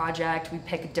Warrior Project. We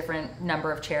pick a different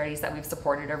number of charities that we've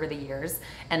supported over the years.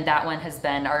 And that one has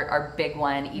been our big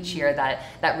one each year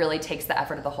that really takes the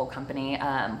effort of the whole company.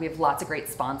 We have lots of great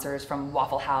sponsors, from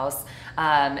Waffle House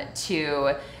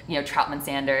to Troutman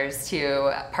Sanders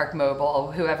to Park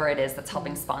Mobile, whoever it is that's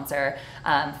helping sponsor.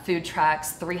 Food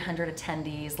trucks, 300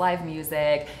 attendees, live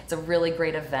music. It's a really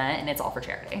great event, and it's all for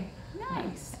charity.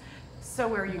 Nice. So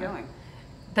where are you going?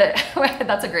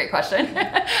 That's a great question.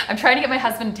 I'm trying to get my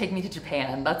husband to take me to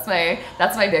Japan. That's my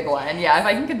big one. Yeah, if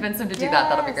I can convince him to do that,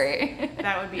 that'll be great.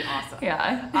 That would be awesome.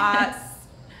 Yeah.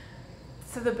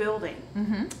 So the building,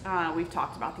 we've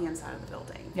talked about the inside of the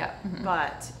building. Yeah.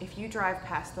 But if you drive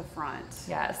past the front,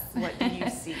 what do you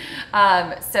see?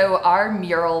 So our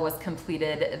mural was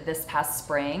completed this past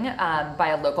spring by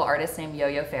a local artist named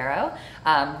Yo-Yo Farrow.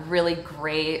 Really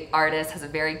great artist, has a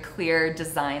very clear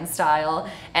design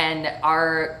style, and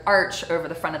our arch over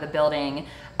the front of the building,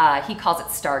 he calls it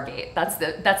Stargate. That's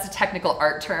the technical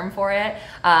art term for it.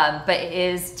 But it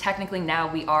is technically, now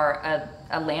we are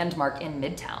a landmark in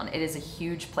Midtown. It is a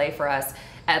huge play for us.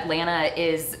 Atlanta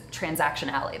is Transaction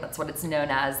Alley. That's what it's known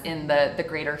as in the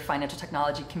greater financial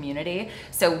technology community.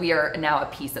 So we are now a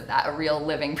piece of that, a real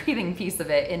living, breathing piece of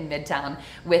it in Midtown,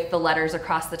 with the letters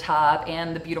across the top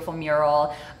and the beautiful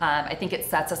mural. I think it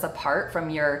sets us apart from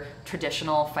your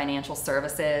traditional financial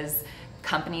services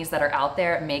companies that are out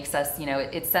there. It makes us,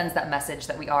 it sends that message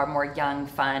that we are more young,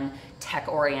 fun,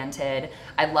 tech-oriented.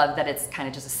 I love that it's kind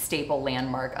of just a staple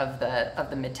landmark of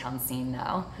the Midtown scene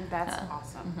now. That's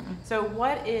awesome. So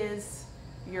what is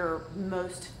your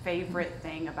most favorite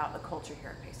thing about the culture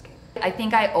here at Payscape? I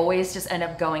think I always just end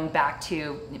up going back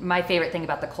to my favorite thing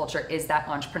about the culture is that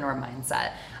entrepreneur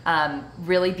mindset.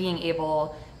 Really being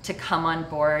able to come on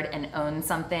board and own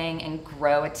something and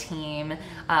grow a team,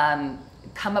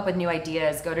 come up with new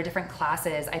ideas, go to different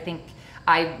classes. I think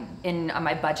in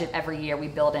my budget every year, we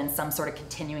build in some sort of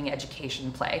continuing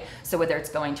education play. So whether it's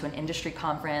going to an industry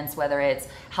conference, whether it's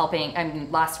helping,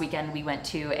 last weekend we went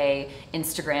to a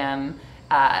Instagram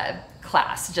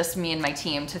class, just me and my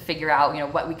team, to figure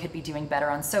out what we could be doing better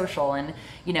on social. And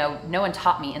no one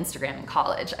taught me Instagram in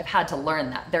college. I've had to learn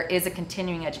that. There is a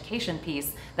continuing education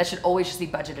piece that should always just be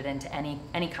budgeted into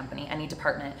any company, any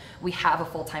department. We have a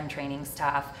full-time training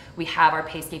staff. We have our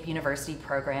Payscape University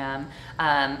program.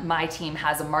 My team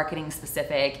has a marketing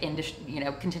specific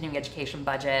continuing education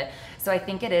budget. So I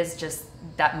think it is just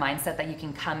that mindset that you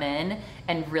can come in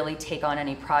and really take on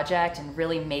any project and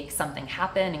really make something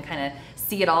happen and kind of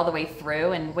see it all the way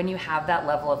through. And when you have that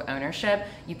level of ownership,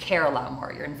 you care a lot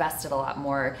more, you're invested a lot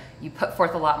more, you put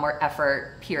forth a lot more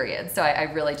effort, period. So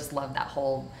I really just love that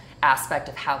whole aspect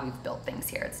of how we've built things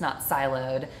here. It's not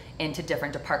siloed into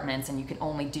different departments and you can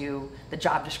only do the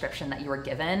job description that you were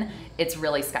given. It's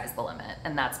really sky's the limit,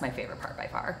 and that's my favorite part by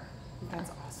far. That's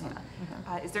awesome.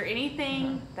 Is there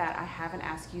anything that I haven't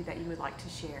asked you that you would like to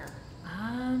share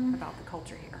about the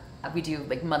culture here? We do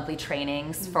like monthly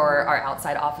trainings for our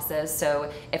outside offices.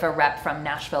 So if a rep from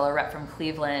Nashville or a rep from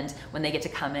Cleveland, when they get to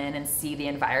come in and see the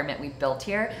environment we've built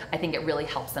here, I think it really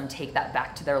helps them take that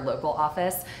back to their local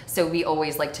office. So we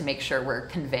always like to make sure we're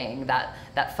conveying that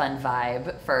fun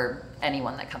vibe for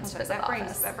anyone that comes to visit the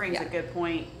office. That brings a good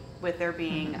point with there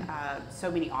being so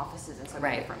many offices in so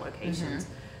many different locations.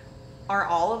 Are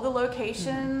all of the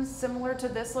locations similar to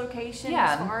this location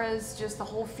as far as just the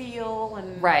whole feel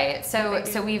and right? So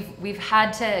we've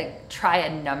had to try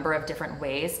a number of different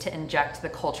ways to inject the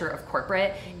culture of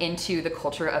corporate into the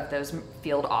culture of those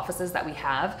field offices that we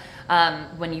have.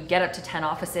 When you get up to 10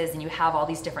 offices and you have all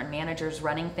these different managers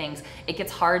running things, it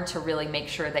gets hard to really make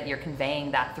sure that you're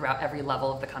conveying that throughout every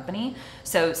level of the company.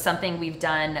 So something we've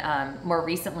done more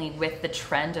recently with the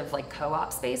trend of like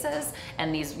co-op spaces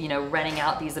and these, renting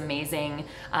out these amazing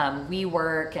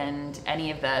WeWork and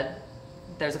any of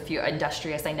there's a few,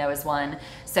 Industrious I know is one.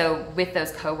 So with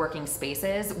those co-working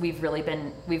spaces, we've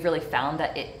really found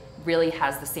that it really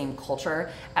has the same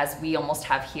culture as we almost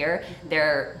have here.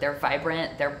 They're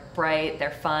vibrant, they're bright, they're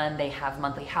fun, they have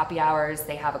monthly happy hours,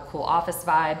 they have a cool office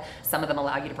vibe. Some of them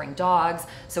allow you to bring dogs.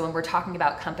 So when we're talking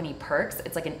about company perks,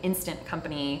 it's like an instant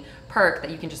company perk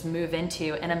that you can just move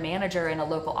into, and a manager in a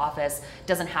local office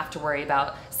doesn't have to worry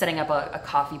about setting up a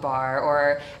coffee bar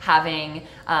or having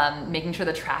making sure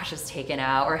the trash is taken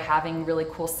out or having really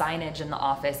cool signage in the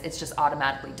office. It's just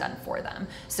automatically done for them.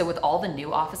 So with all the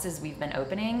new offices we've been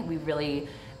opening, we really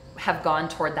have gone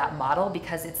toward that model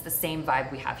because it's the same vibe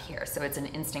we have here. So it's an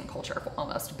instant culture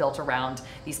almost built around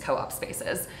these co-op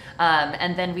spaces.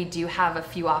 And then we do have a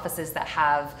few offices that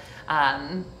have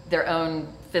their own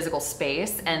physical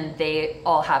space, and they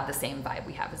all have the same vibe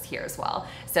we have as here as well.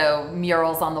 So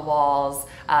murals on the walls,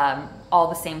 all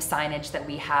the same signage that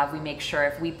we have. We make sure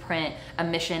if we print a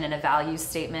mission and a values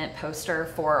statement poster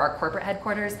for our corporate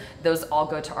headquarters, those all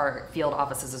go to our field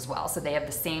offices as well. So they have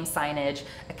the same signage,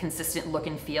 a consistent look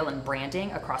and feel and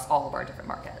branding across all of our different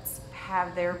markets.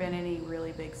 Have there been any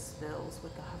really big spills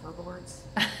with the hoverboards?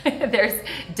 There's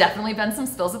definitely been some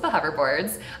spills with the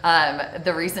hoverboards.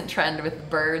 The recent trend with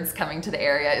birds coming to the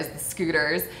area is the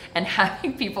scooters and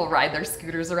having people ride their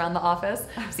scooters around the office.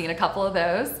 I've seen a couple of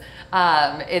those.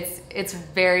 It's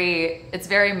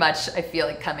very much, I feel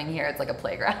like coming here, it's like a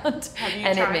playground. Have you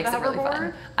and tried it makes the it really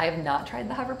hoverboard? fun. I have not tried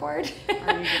the hoverboard.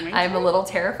 Are you going I'm to? a little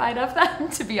terrified of them,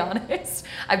 to be honest.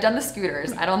 I've done the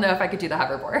scooters. I don't know if I could do the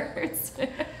hoverboards.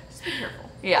 Just be careful.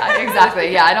 Yeah,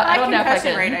 exactly. Yeah, I don't know if I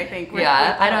can. Rate, I think.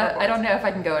 I don't know if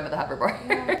I can go into the hoverboards.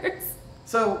 Yeah.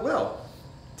 So, Will,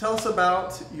 tell us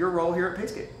about your role here at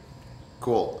Payscape.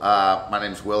 Cool. My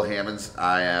name is Will Hammonds.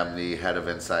 I am the head of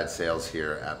inside sales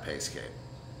here at Payscape.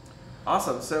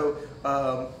 Awesome. So,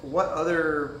 what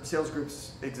other sales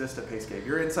groups exist at Payscape?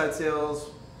 You're inside sales.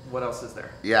 What else is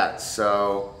there? Yeah,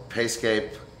 so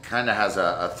Payscape kind of has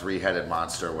a three-headed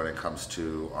monster when it comes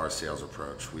to our sales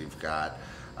approach. We've got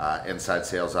inside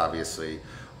sales, obviously.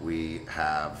 We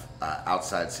have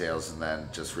outside sales, and then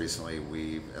just recently,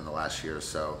 in the last year or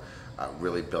so,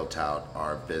 really built out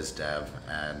our biz dev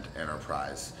and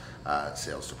enterprise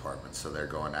sales departments. So they're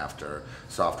going after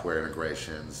software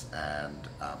integrations and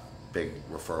big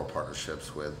referral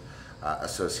partnerships with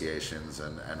associations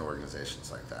and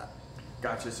organizations like that.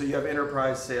 Gotcha. So you have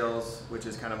enterprise sales, which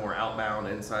is kind of more outbound.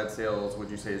 Inside sales, would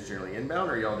you say is generally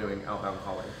inbound, or are y'all doing outbound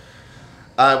calling?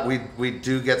 We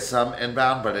do get some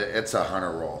inbound, but it's a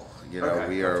hunter role. Okay,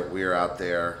 we are out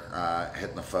there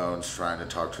hitting the phones, trying to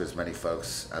talk to as many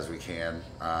folks as we can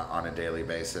on a daily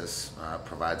basis,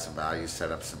 provide some value,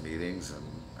 set up some meetings,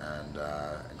 and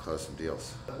close some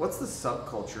deals. What's the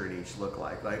subculture in each look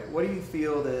like? Like, what do you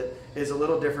feel that is a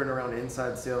little different around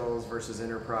inside sales versus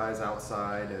enterprise,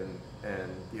 outside,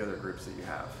 and the other groups that you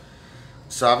have?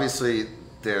 So obviously,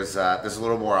 there's a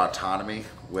little more autonomy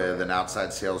with an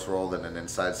outside sales role than an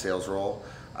inside sales role,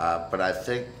 but I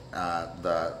think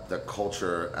the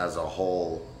culture as a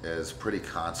whole is pretty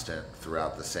constant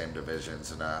throughout the same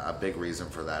divisions, and a big reason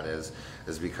for that is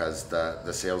because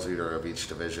the sales leader of each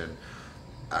division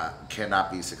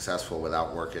cannot be successful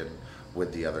without working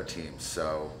with the other teams.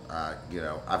 So,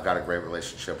 I've got a great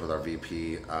relationship with our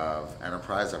VP of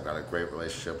Enterprise. I've got a great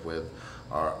relationship with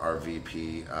our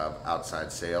VP of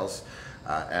Outside Sales.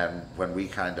 And when we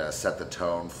kind of set the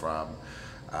tone from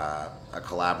a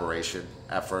collaboration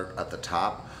effort at the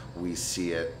top, we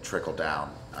see it trickle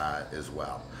down as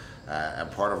well.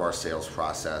 And part of our sales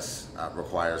process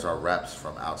requires our reps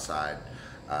from outside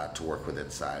to work with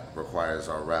inside, requires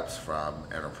our reps from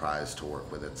enterprise to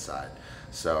work with inside.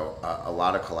 So a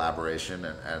lot of collaboration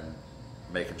and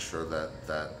making sure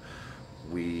that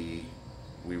we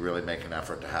really make an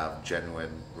effort to have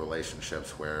genuine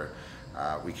relationships where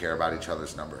we care about each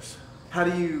other's numbers. How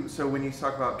do you, so when you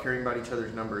talk about caring about each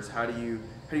other's numbers, how do you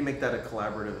make that a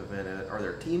collaborative event? Are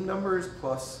there team numbers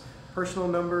plus personal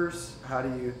numbers? How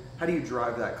do you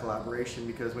drive that collaboration?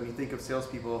 Because when you think of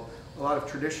salespeople, a lot of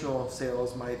traditional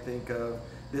sales might think of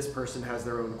this person has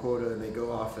their own quota and they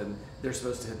go off and they're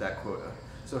supposed to hit that quota.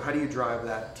 So how do you drive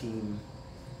that team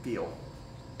feel?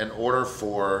 In order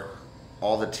for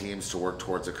all the teams to work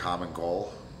towards a common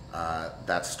goal,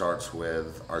 that starts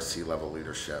with our C-level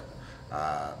leadership,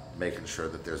 making sure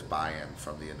that there's buy-in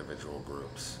from the individual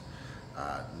groups,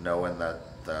 knowing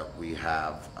that we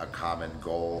have a common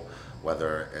goal,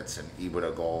 whether it's an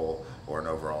EBITDA goal or an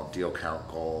overall deal count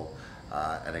goal.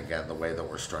 And again, the way that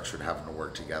we're structured, having to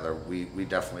work together, we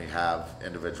definitely have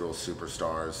individual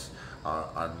superstars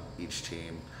on each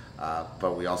team,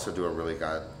 but we also do a really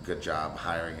good job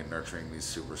hiring and nurturing these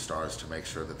superstars to make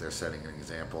sure that they're setting an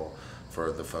example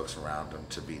for the folks around them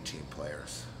to be team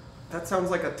players. That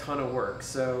sounds like a ton of work.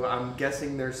 So I'm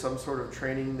guessing there's some sort of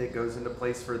training that goes into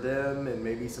place for them, and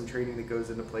maybe some training that goes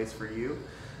into place for you.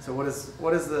 So what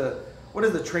does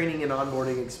the training and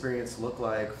onboarding experience look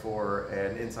like for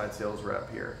an inside sales rep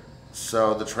here?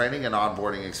 So the training and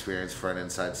onboarding experience for an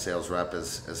inside sales rep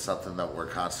is something that we're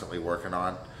constantly working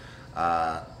on.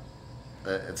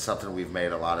 It's something we've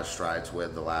made a lot of strides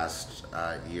with the last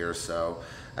year or so.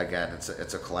 Again, it's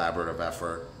a collaborative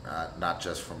effort, not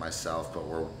just for myself, but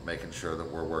we're making sure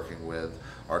that we're working with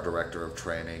our director of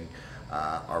training,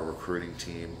 our recruiting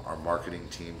team, our marketing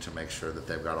team to make sure that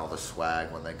they've got all the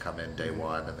swag when they come in day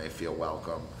one and they feel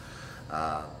welcome.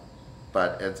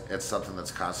 But it's something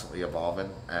that's constantly evolving,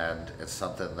 and it's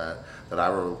something that I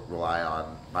rely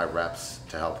on my reps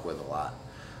to help with a lot.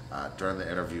 During the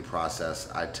interview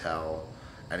process, I tell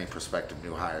any prospective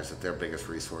new hires that their biggest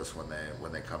resource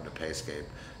when they come to Payscape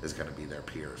is going to be their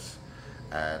peers.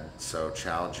 And so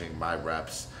challenging my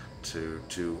reps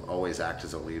to always act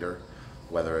as a leader,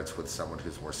 whether it's with someone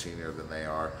who's more senior than they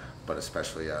are, but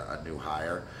especially a new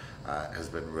hire, has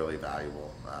been really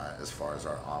valuable as far as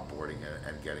our onboarding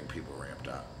and getting people ramped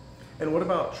up. And what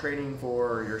about training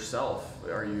for yourself?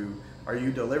 Are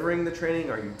you delivering the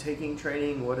training? Are you taking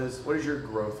training? What does your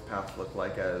growth path look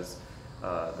like as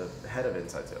the head of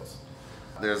inside sales?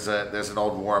 There's an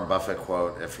old Warren Buffett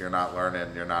quote: "If you're not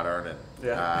learning, you're not earning."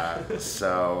 Yeah.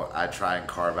 So I try and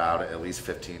carve out at least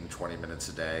 15-20 minutes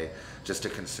a day just to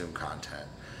consume content.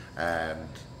 And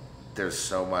there's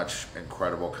so much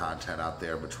incredible content out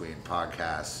there between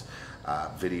podcasts,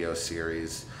 video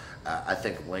series. I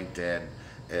think LinkedIn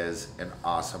is an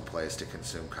awesome place to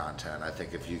consume content. I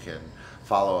think if you can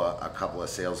follow a couple of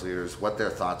sales leaders, what their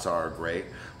thoughts are great,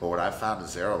 but what I've found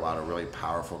is there are a lot of really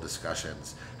powerful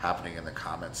discussions happening in the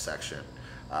comments section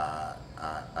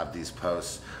of these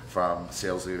posts from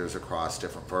sales leaders across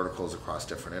different verticals, across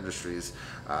different industries,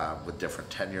 with different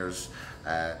tenures.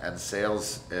 And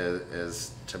sales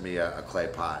is to me a clay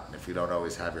pot. And if you don't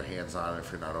always have your hands on it,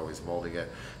 if you're not always molding it,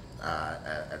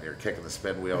 and you're kicking the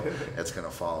spin wheel, it's going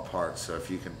to fall apart. So if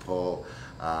you can pull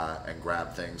and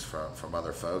grab things from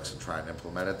other folks and try and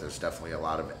implement it, there's definitely a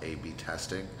lot of A/B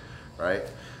testing, right?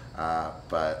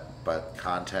 But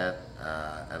content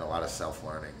and a lot of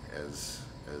self-learning has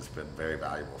been very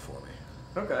valuable for me.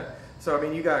 Okay, so I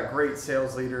mean, you got great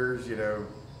sales leaders,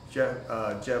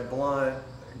 Jeb Blunt,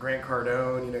 Grant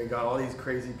Cardone, you got all these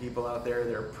crazy people out there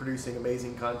that are producing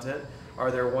amazing content. Are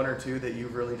there one or two that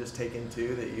you've really just taken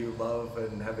to that you love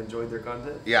and have enjoyed their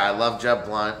content? Yeah, I love Jeb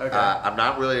Blunt. Okay. I'm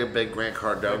not really a big Grant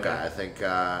Cardone guy.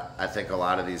 I think a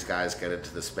lot of these guys get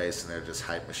into the space and they're just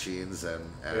hype machines and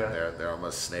they're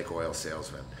almost snake oil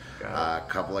salesmen. A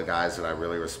couple of guys that I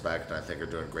really respect and I think are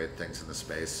doing great things in the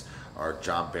space are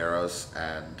John Barrows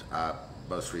and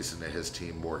most recently his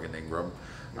team, Morgan Ingram.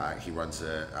 He runs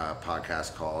a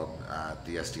podcast called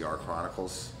the SDR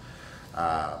Chronicles.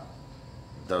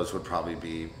 Those would probably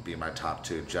be my top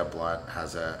two. Jeb Blunt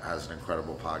has an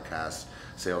incredible podcast,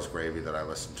 Sales Gravy, that I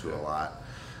listen to a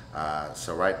lot.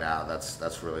 So right now,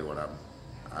 that's really what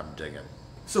I'm digging.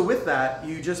 So with that,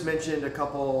 you just mentioned a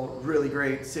couple really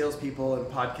great salespeople and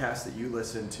podcasts that you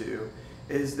listen to.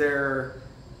 Is there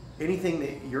anything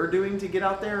that you're doing to get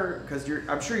out there? Because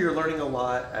I'm sure you're learning a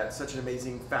lot at such an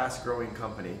amazing, fast-growing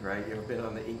company, right? You've been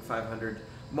on the Inc. 500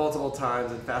 multiple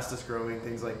times and fastest growing,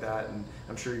 things like that, and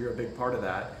I'm sure you're a big part of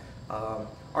that.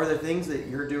 Are there things that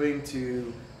you're doing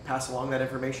to pass along that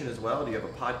information as well? Do you have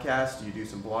a podcast? Do you do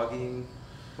some blogging?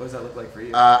 What does that look like for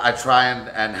you? I try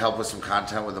and help with some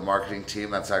content with the marketing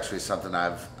team. That's actually something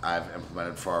I've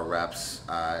implemented for our reps.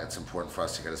 It's important for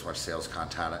us to get as much sales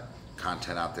content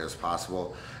out there as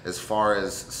possible. As far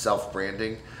as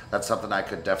self-branding, that's something I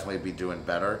could definitely be doing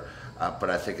better. But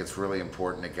I think it's really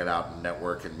important to get out and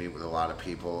network and meet with a lot of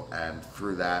people, and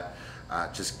through that,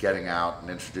 just getting out and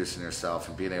introducing yourself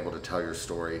and being able to tell your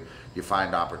story, you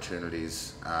find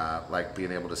opportunities like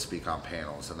being able to speak on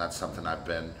panels, and that's something I've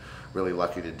been really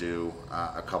lucky to do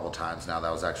a couple times now.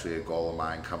 That was actually a goal of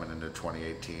mine coming into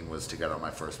 2018, was to get on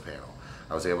my first panel.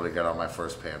 I was able to get on my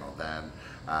first panel. Then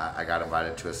I got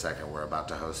invited to a second. We're about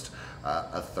to host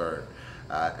a third.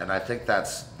 And I think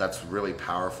that's really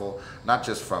powerful, not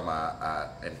just from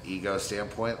an ego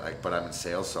standpoint, but I'm in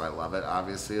sales, so I love it,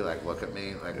 obviously. Look at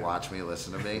me, watch me,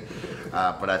 listen to me.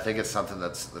 But I think it's something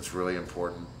that's really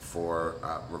important for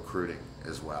recruiting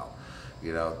as well.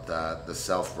 The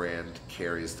self-brand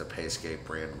carries the Payscape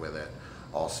brand with it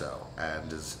also.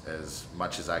 And as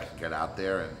much as I can get out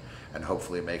there and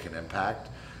hopefully make an impact,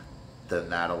 then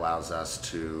that allows us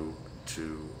to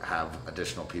have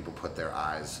additional people put their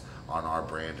eyes on our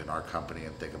brand and our company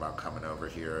and think about coming over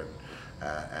here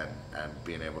and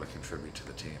being able to contribute to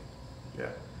the team. Yeah.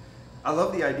 I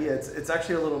love the idea. It's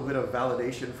actually a little bit of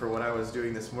validation for what I was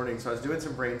doing this morning. So I was doing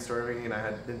some brainstorming, and I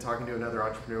had been talking to another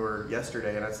entrepreneur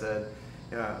yesterday, and I said,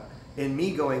 in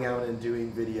me going out and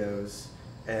doing videos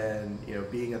and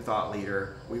being a thought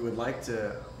leader, we would like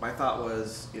to, my thought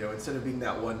was, instead of being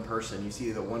that one person, you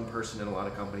see the one person in a lot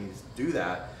of companies do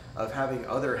that, of having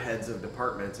other heads of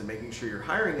departments and making sure you're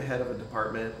hiring a head of a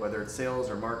department, whether it's sales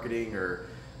or marketing or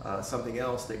something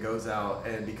else, that goes out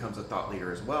and becomes a thought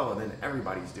leader as well, and then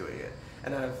everybody's doing it.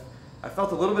 And I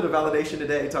felt a little bit of validation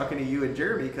today talking to you and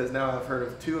Jeremy, because now I've heard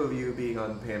of two of you being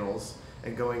on panels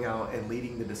and going out and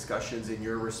leading the discussions in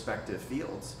your respective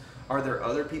fields. Are there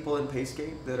other people in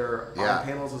Payscape that are on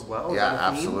panels as well? Yeah,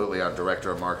 absolutely. Our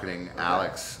director of marketing,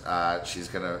 Alex, she's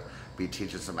going to be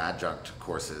teaching some adjunct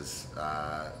courses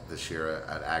this year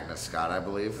at Agnes Scott, I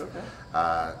believe.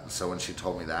 Okay. So when she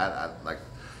told me that,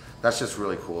 that's just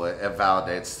really cool. It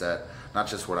validates that not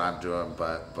just what I'm doing,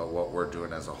 but what we're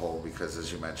doing as a whole, because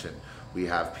as you mentioned, we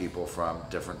have people from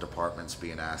different departments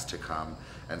being asked to come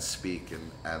and speak,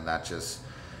 and that just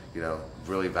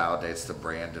really validates the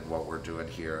brand and what we're doing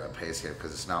here at Payscape,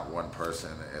 because it's not one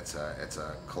person, it's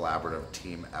a collaborative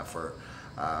team effort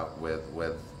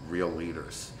with real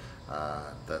leaders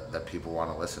that people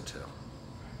want to listen to.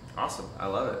 Awesome, I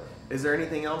love it. Is there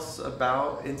anything else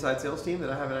about Inside Sales Team that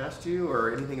I haven't asked you,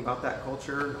 or anything about that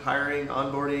culture, hiring,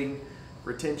 onboarding,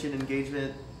 retention,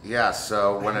 engagement? Yeah,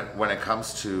 so when it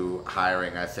comes to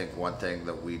hiring, I think one thing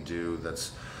that we do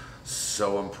that's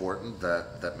so important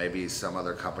that maybe some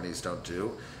other companies don't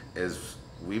do is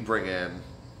we bring in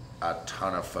a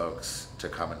ton of folks to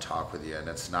come and talk with you. And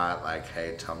it's not like,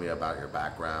 hey, tell me about your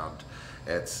background.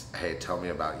 It's, hey, tell me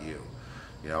about you.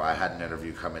 I had an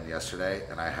interview come in yesterday,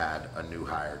 and I had a new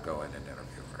hire go in and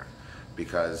interview her.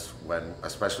 Because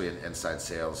especially in inside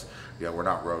sales, we're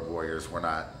not road warriors. We're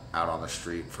not out on the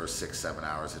street for 6-7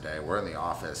 hours a day. We're in the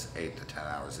office 8 to 10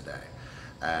 hours a day.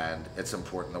 And it's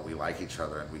important that we like each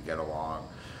other and we get along,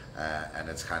 and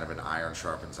it's kind of an iron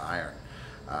sharpens iron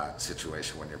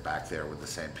situation when you're back there with the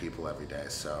same people every day.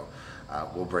 So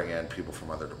we'll bring in people from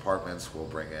other departments. We'll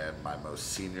bring in my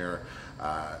most senior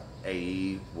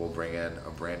AE. We'll bring in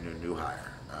a brand new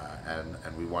hire,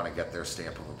 and we want to get their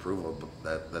stamp of approval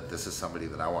that this is somebody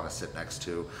that I want to sit next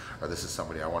to, or this is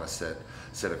somebody I want to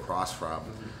sit across from,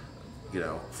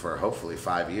 for hopefully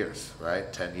 5 years,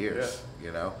 right? 10 years,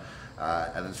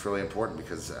 and it's really important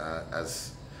because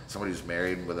as somebody who's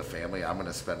married with a family, I'm going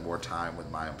to spend more time with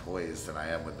my employees than I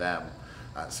am with them.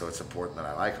 So it's important that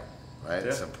I like them, right? Yeah.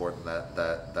 It's important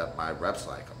that my reps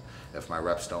like them. If my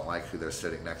reps don't like who they're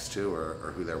sitting next to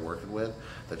or who they're working with,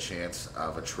 the chance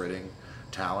of attriting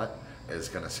talent is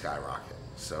going to skyrocket.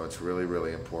 So it's really,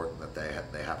 really important that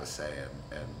they have a say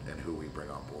in who we bring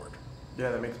on board.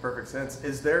 Yeah, that makes perfect sense.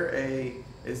 Is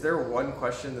there one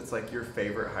question that's like your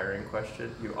favorite hiring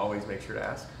question you always make sure to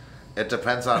ask? It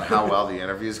depends on how well the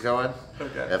interview's going.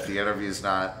 Okay. If the interview's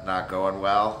not going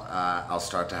well, I'll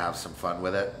start to have some fun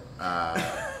with it.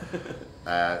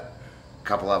 A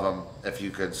couple of them, if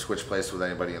you could switch places with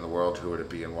anybody in the world, who would it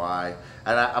be and why?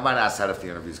 And I might ask that if the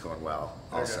interview's going well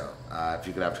also. Okay. If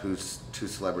you could have two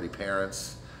celebrity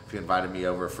parents, if you invited me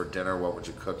over for dinner, what would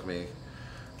you cook me?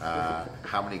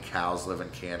 How many cows live in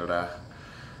Canada?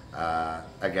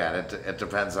 Again, it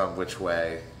depends on which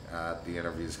way the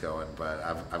interviews going, but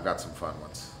I've got some fun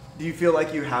ones. Do you feel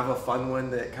like you have a fun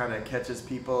one that kind of catches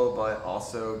people, but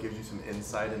also gives you some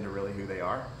insight into really who they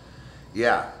are?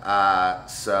 Yeah.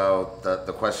 So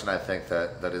the question I think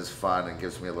that is fun and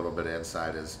gives me a little bit of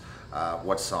insight is,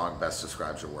 what song best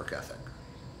describes your work ethic?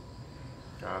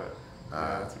 Got it.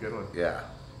 Yeah, that's a good one. Yeah.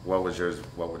 What would yours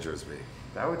be?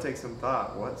 That would take some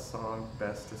thought. What song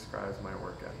best describes my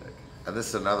work ethic? And this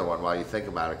is another one while you think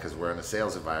about it, because we're in a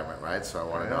sales environment, right? So I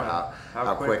want to know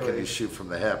how quick can you shoot from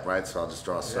the hip, right? So I'll just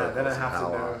draw circles. Yeah, then I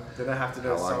have to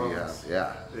know how long you songs. have.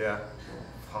 Yeah. Yeah.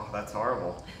 Oh, that's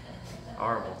horrible.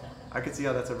 Horrible. I could see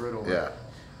how that's a brutal one. Yeah.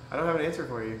 I don't have an answer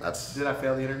for you. Did I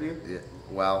fail the interview? Yeah.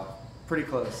 Well, pretty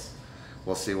close.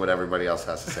 We'll see what everybody else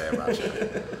has to say about you.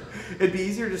 It'd be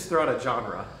easier to just throw out a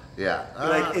genre. Yeah.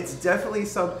 Like, it's definitely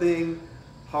something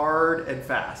hard and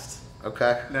fast.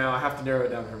 Okay. Now I have to narrow it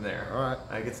down from there. All right.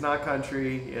 Like, it's not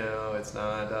country, you know, it's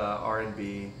not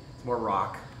R&B, it's more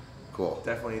rock. Cool.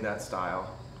 Definitely that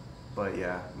style. But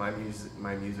yeah,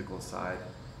 my musical side.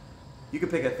 You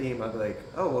could pick a theme. I'd be like,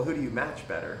 oh, well, who do you match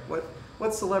better?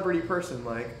 What celebrity person?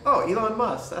 Like, oh, Elon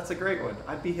Musk. That's a great one.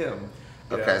 I'd be him.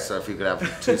 Okay, so if you could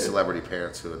have two celebrity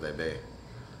parents, who would they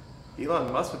be?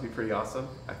 Elon Musk would be pretty awesome,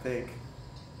 I think.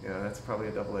 You know, that's probably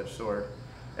a double-edged sword.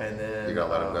 And then you're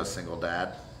gonna let him go single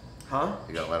dad? Huh?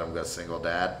 You gonna let him go single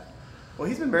dad? Well,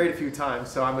 he's been married a few times,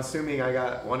 so I'm assuming I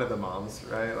got one of the moms,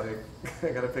 right? Like, I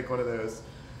gotta pick one of those.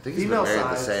 I think he's been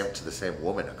married to the same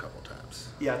woman a couple times.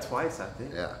 Yeah, twice, I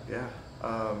think. Yeah.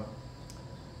 Yeah.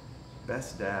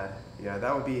 Best dad. Yeah,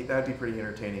 that would be pretty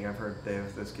entertaining. I've heard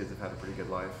those kids have had a pretty good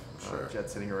life. Sure. Jet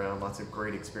sitting around, lots of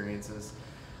great experiences.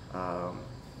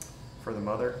 For the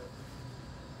mother,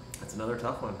 that's another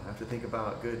tough one. I have to think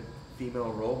about good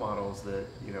female role models that,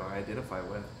 you know, I identify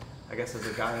with. I guess as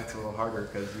a guy, it's a little harder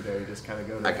because, you know, you just kind of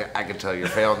go to... I can tell you're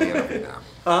failing the interview now.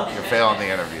 Huh? You're failing the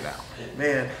interview now.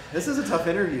 Man, this is a tough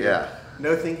interview. Yeah.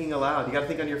 No thinking aloud. You got to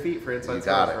think on your feet for inside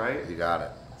sales, right? You got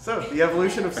it. So, the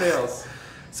evolution of sales.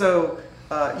 So,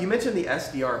 you mentioned the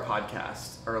SDR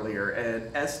podcast earlier,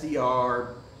 and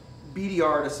SDR,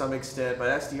 BDR to some extent,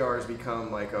 but SDR has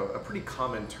become like a pretty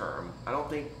common term. I don't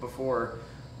think before,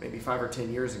 maybe 5 or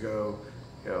 10 years ago,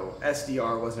 you know,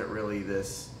 SDR wasn't really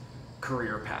this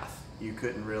career path. You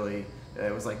couldn't really,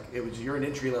 you're an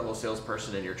entry-level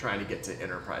salesperson and you're trying to get to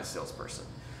enterprise salesperson.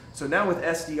 So now with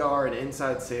SDR and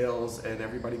inside sales and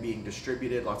everybody being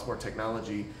distributed, lots more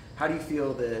technology, how do you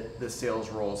feel that the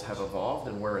sales roles have evolved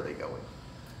and where are they going?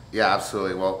 Yeah,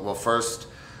 absolutely. Well, first,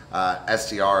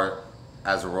 SDR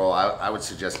as a role, I would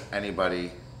suggest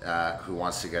anybody who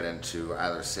wants to get into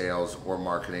either sales or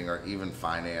marketing or even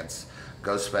finance,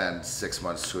 go spend 6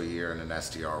 months to a year in an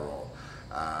SDR role.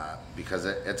 Because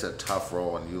it's a tough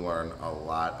role and you learn a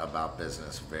lot about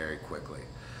business very quickly.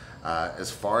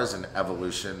 As far as an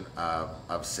evolution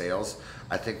of sales,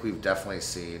 I think we've definitely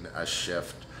seen a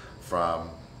shift from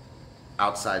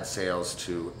outside sales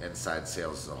to inside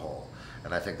sales as a whole.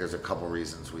 And I think there's a couple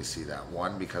reasons we see that.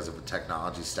 One, because of the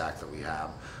technology stack that we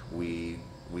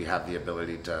have the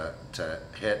ability to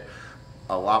hit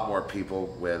a lot more people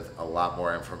with a lot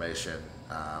more information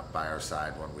by our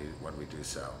side when we do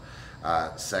so.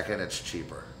 Second, it's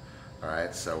cheaper. All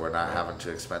right, so we're not having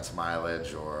to expense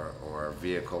mileage or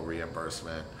vehicle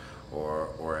reimbursement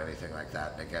or anything like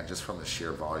that. And again, just from the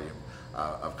sheer volume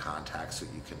of contacts that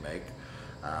you can make,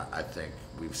 I think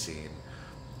we've seen,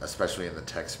 especially in the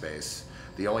tech space,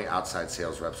 the only outside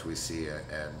sales reps we see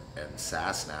in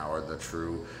SaaS now are the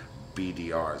true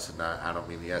BDRs. And I don't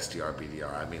mean the SDR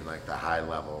BDR, I mean like the high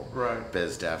level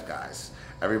biz dev guys.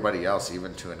 Everybody else,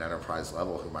 even to an enterprise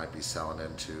level who might be selling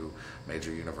into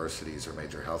major universities or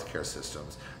major healthcare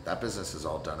systems, that business is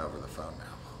all done over the phone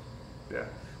now. Yeah.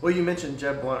 Well, you mentioned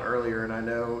Jeb Blunt earlier, and I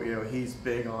know, you know, he's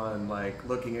big on like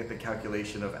looking at the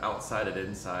calculation of outside and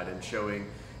inside and showing,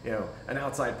 you know, an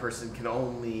outside person can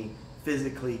only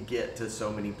physically get to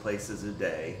so many places a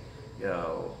day, you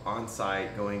know, on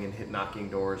site, going and knocking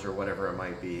doors or whatever it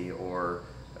might be, or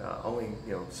only,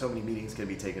 you know, so many meetings can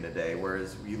be taken a day.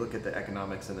 Whereas you look at the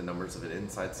economics and the numbers of an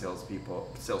inside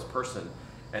salesperson,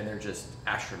 and they're just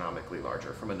astronomically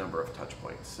larger from a number of touch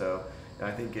points. So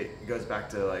I think it goes back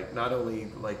to like, not only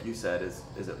like you said, is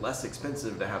it less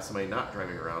expensive to have somebody not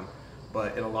driving around,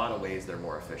 but in a lot of ways they're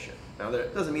more efficient. Now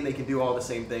that doesn't mean they can do all the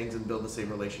same things and build the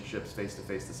same relationships face to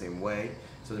face the same way.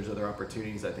 So there's other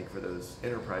opportunities, I think, for those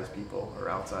enterprise people or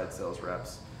outside sales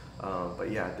reps. But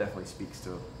yeah, it definitely speaks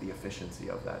to the efficiency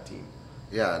of that team.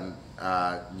 Yeah,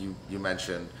 and you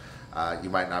mentioned you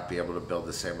might not be able to build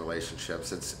the same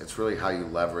relationships. It's really how you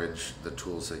leverage the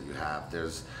tools that you have.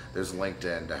 There's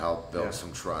LinkedIn to help build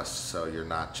some trust, so you're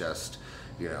not just,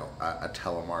 a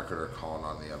telemarketer calling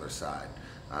on the other side.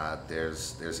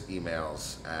 There's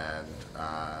emails, and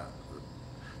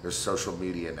there's social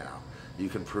media now. You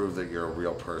can prove that you're a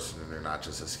real person and you're not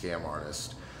just a scam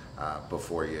artist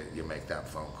before you make that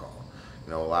phone call.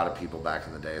 A lot of people back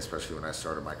in the day, especially when I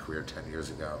started my career 10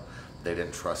 years ago, they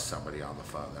didn't trust somebody on the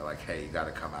phone. They're like, hey, you got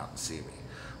to come out and see me.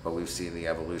 But we've seen the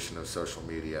evolution of social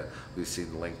media. We've seen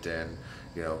LinkedIn,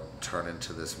 turn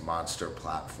into this monster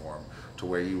platform to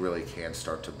where you really can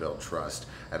start to build trust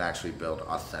and actually build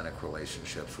authentic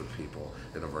relationships with people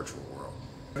in a virtual world.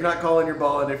 If you're not calling your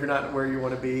ball, and if you're not where you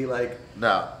want to be,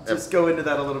 no, just go into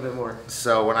that a little bit more.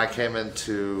 So when I came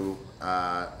into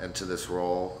this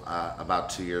role about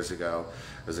 2 years ago,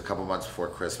 it was a couple months before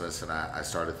Christmas, and I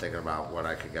started thinking about what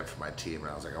I could get for my team, and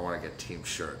I was like, I want to get team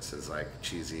shirts, as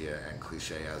cheesy and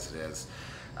cliche as it is,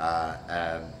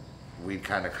 and we'd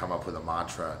kind of come up with a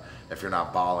mantra: if you're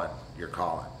not balling, you're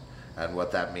calling. And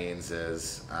what that means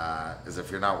is if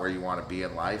you're not where you want to be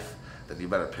in life, then you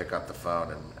better pick up the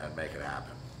phone and make it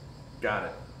happen. Got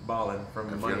it. Balling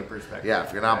from a money perspective. Yeah,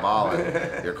 if you're not balling,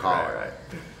 you're calling. Right.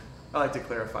 I like to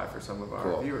clarify for some of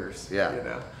our viewers.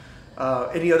 Yeah.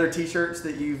 Any other T-shirts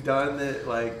that you've done that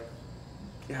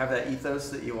have that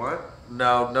ethos that you want?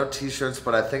 No T-shirts,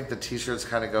 but I think the T-shirts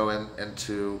kind of go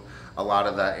into a lot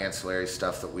of the ancillary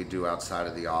stuff that we do outside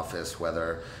of the office,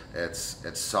 whether it's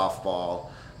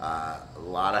softball, a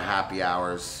lot of happy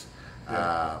hours.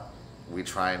 Yeah. We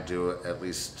try and do at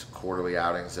least quarterly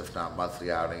outings, if not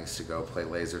monthly outings, to go play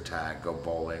laser tag, go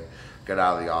bowling, get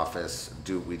out of the office.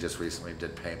 We just recently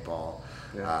did paintball,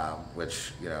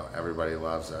 which everybody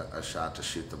loves a shot to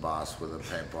shoot the boss with a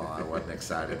paintball. I wasn't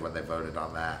excited when they voted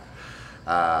on that,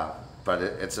 but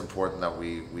it's important that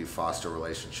we foster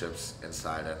relationships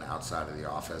inside and outside of the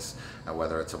office, and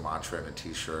whether it's a mantra in a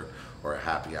T-shirt or a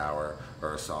happy hour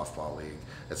or a softball league,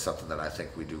 it's something that I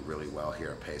think we do really well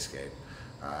here at Payscape.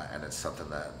 And it's something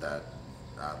that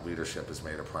leadership has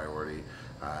made a priority,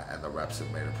 and the reps have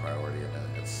made a priority,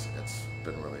 and it's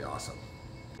been really awesome.